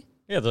hard candy.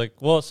 Yeah, they're like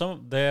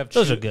they have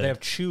Those are good. They have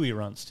chewy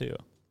runts too.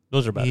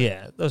 Those are better.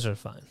 Yeah, those are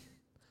fine.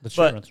 the chewy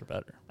but- runts are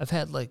better. I've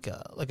had like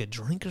a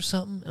drink or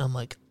something, and I'm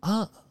like,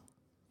 how?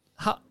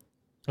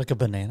 Like a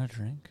banana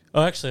drink.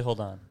 Oh, actually, hold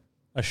on.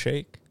 A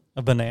shake,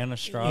 a banana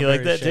strawberry.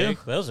 that too?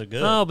 shake. Those are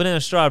good. Oh, banana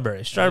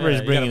strawberry. Strawberry's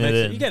Yeah, you bringing gotta it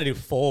mix in. You got to do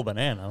full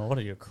banana. What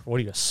are you?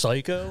 A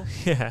psycho?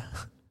 Yeah,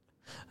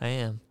 I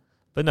am.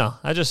 But no,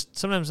 I just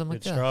sometimes I'm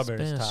like, Dude, yeah, strawberries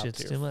banana top shit's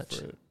tier too much.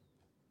 fruit.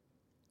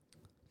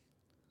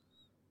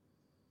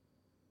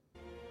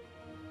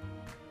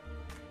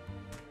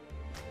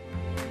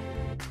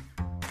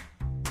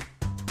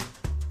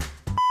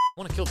 I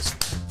want to kill this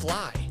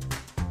fly.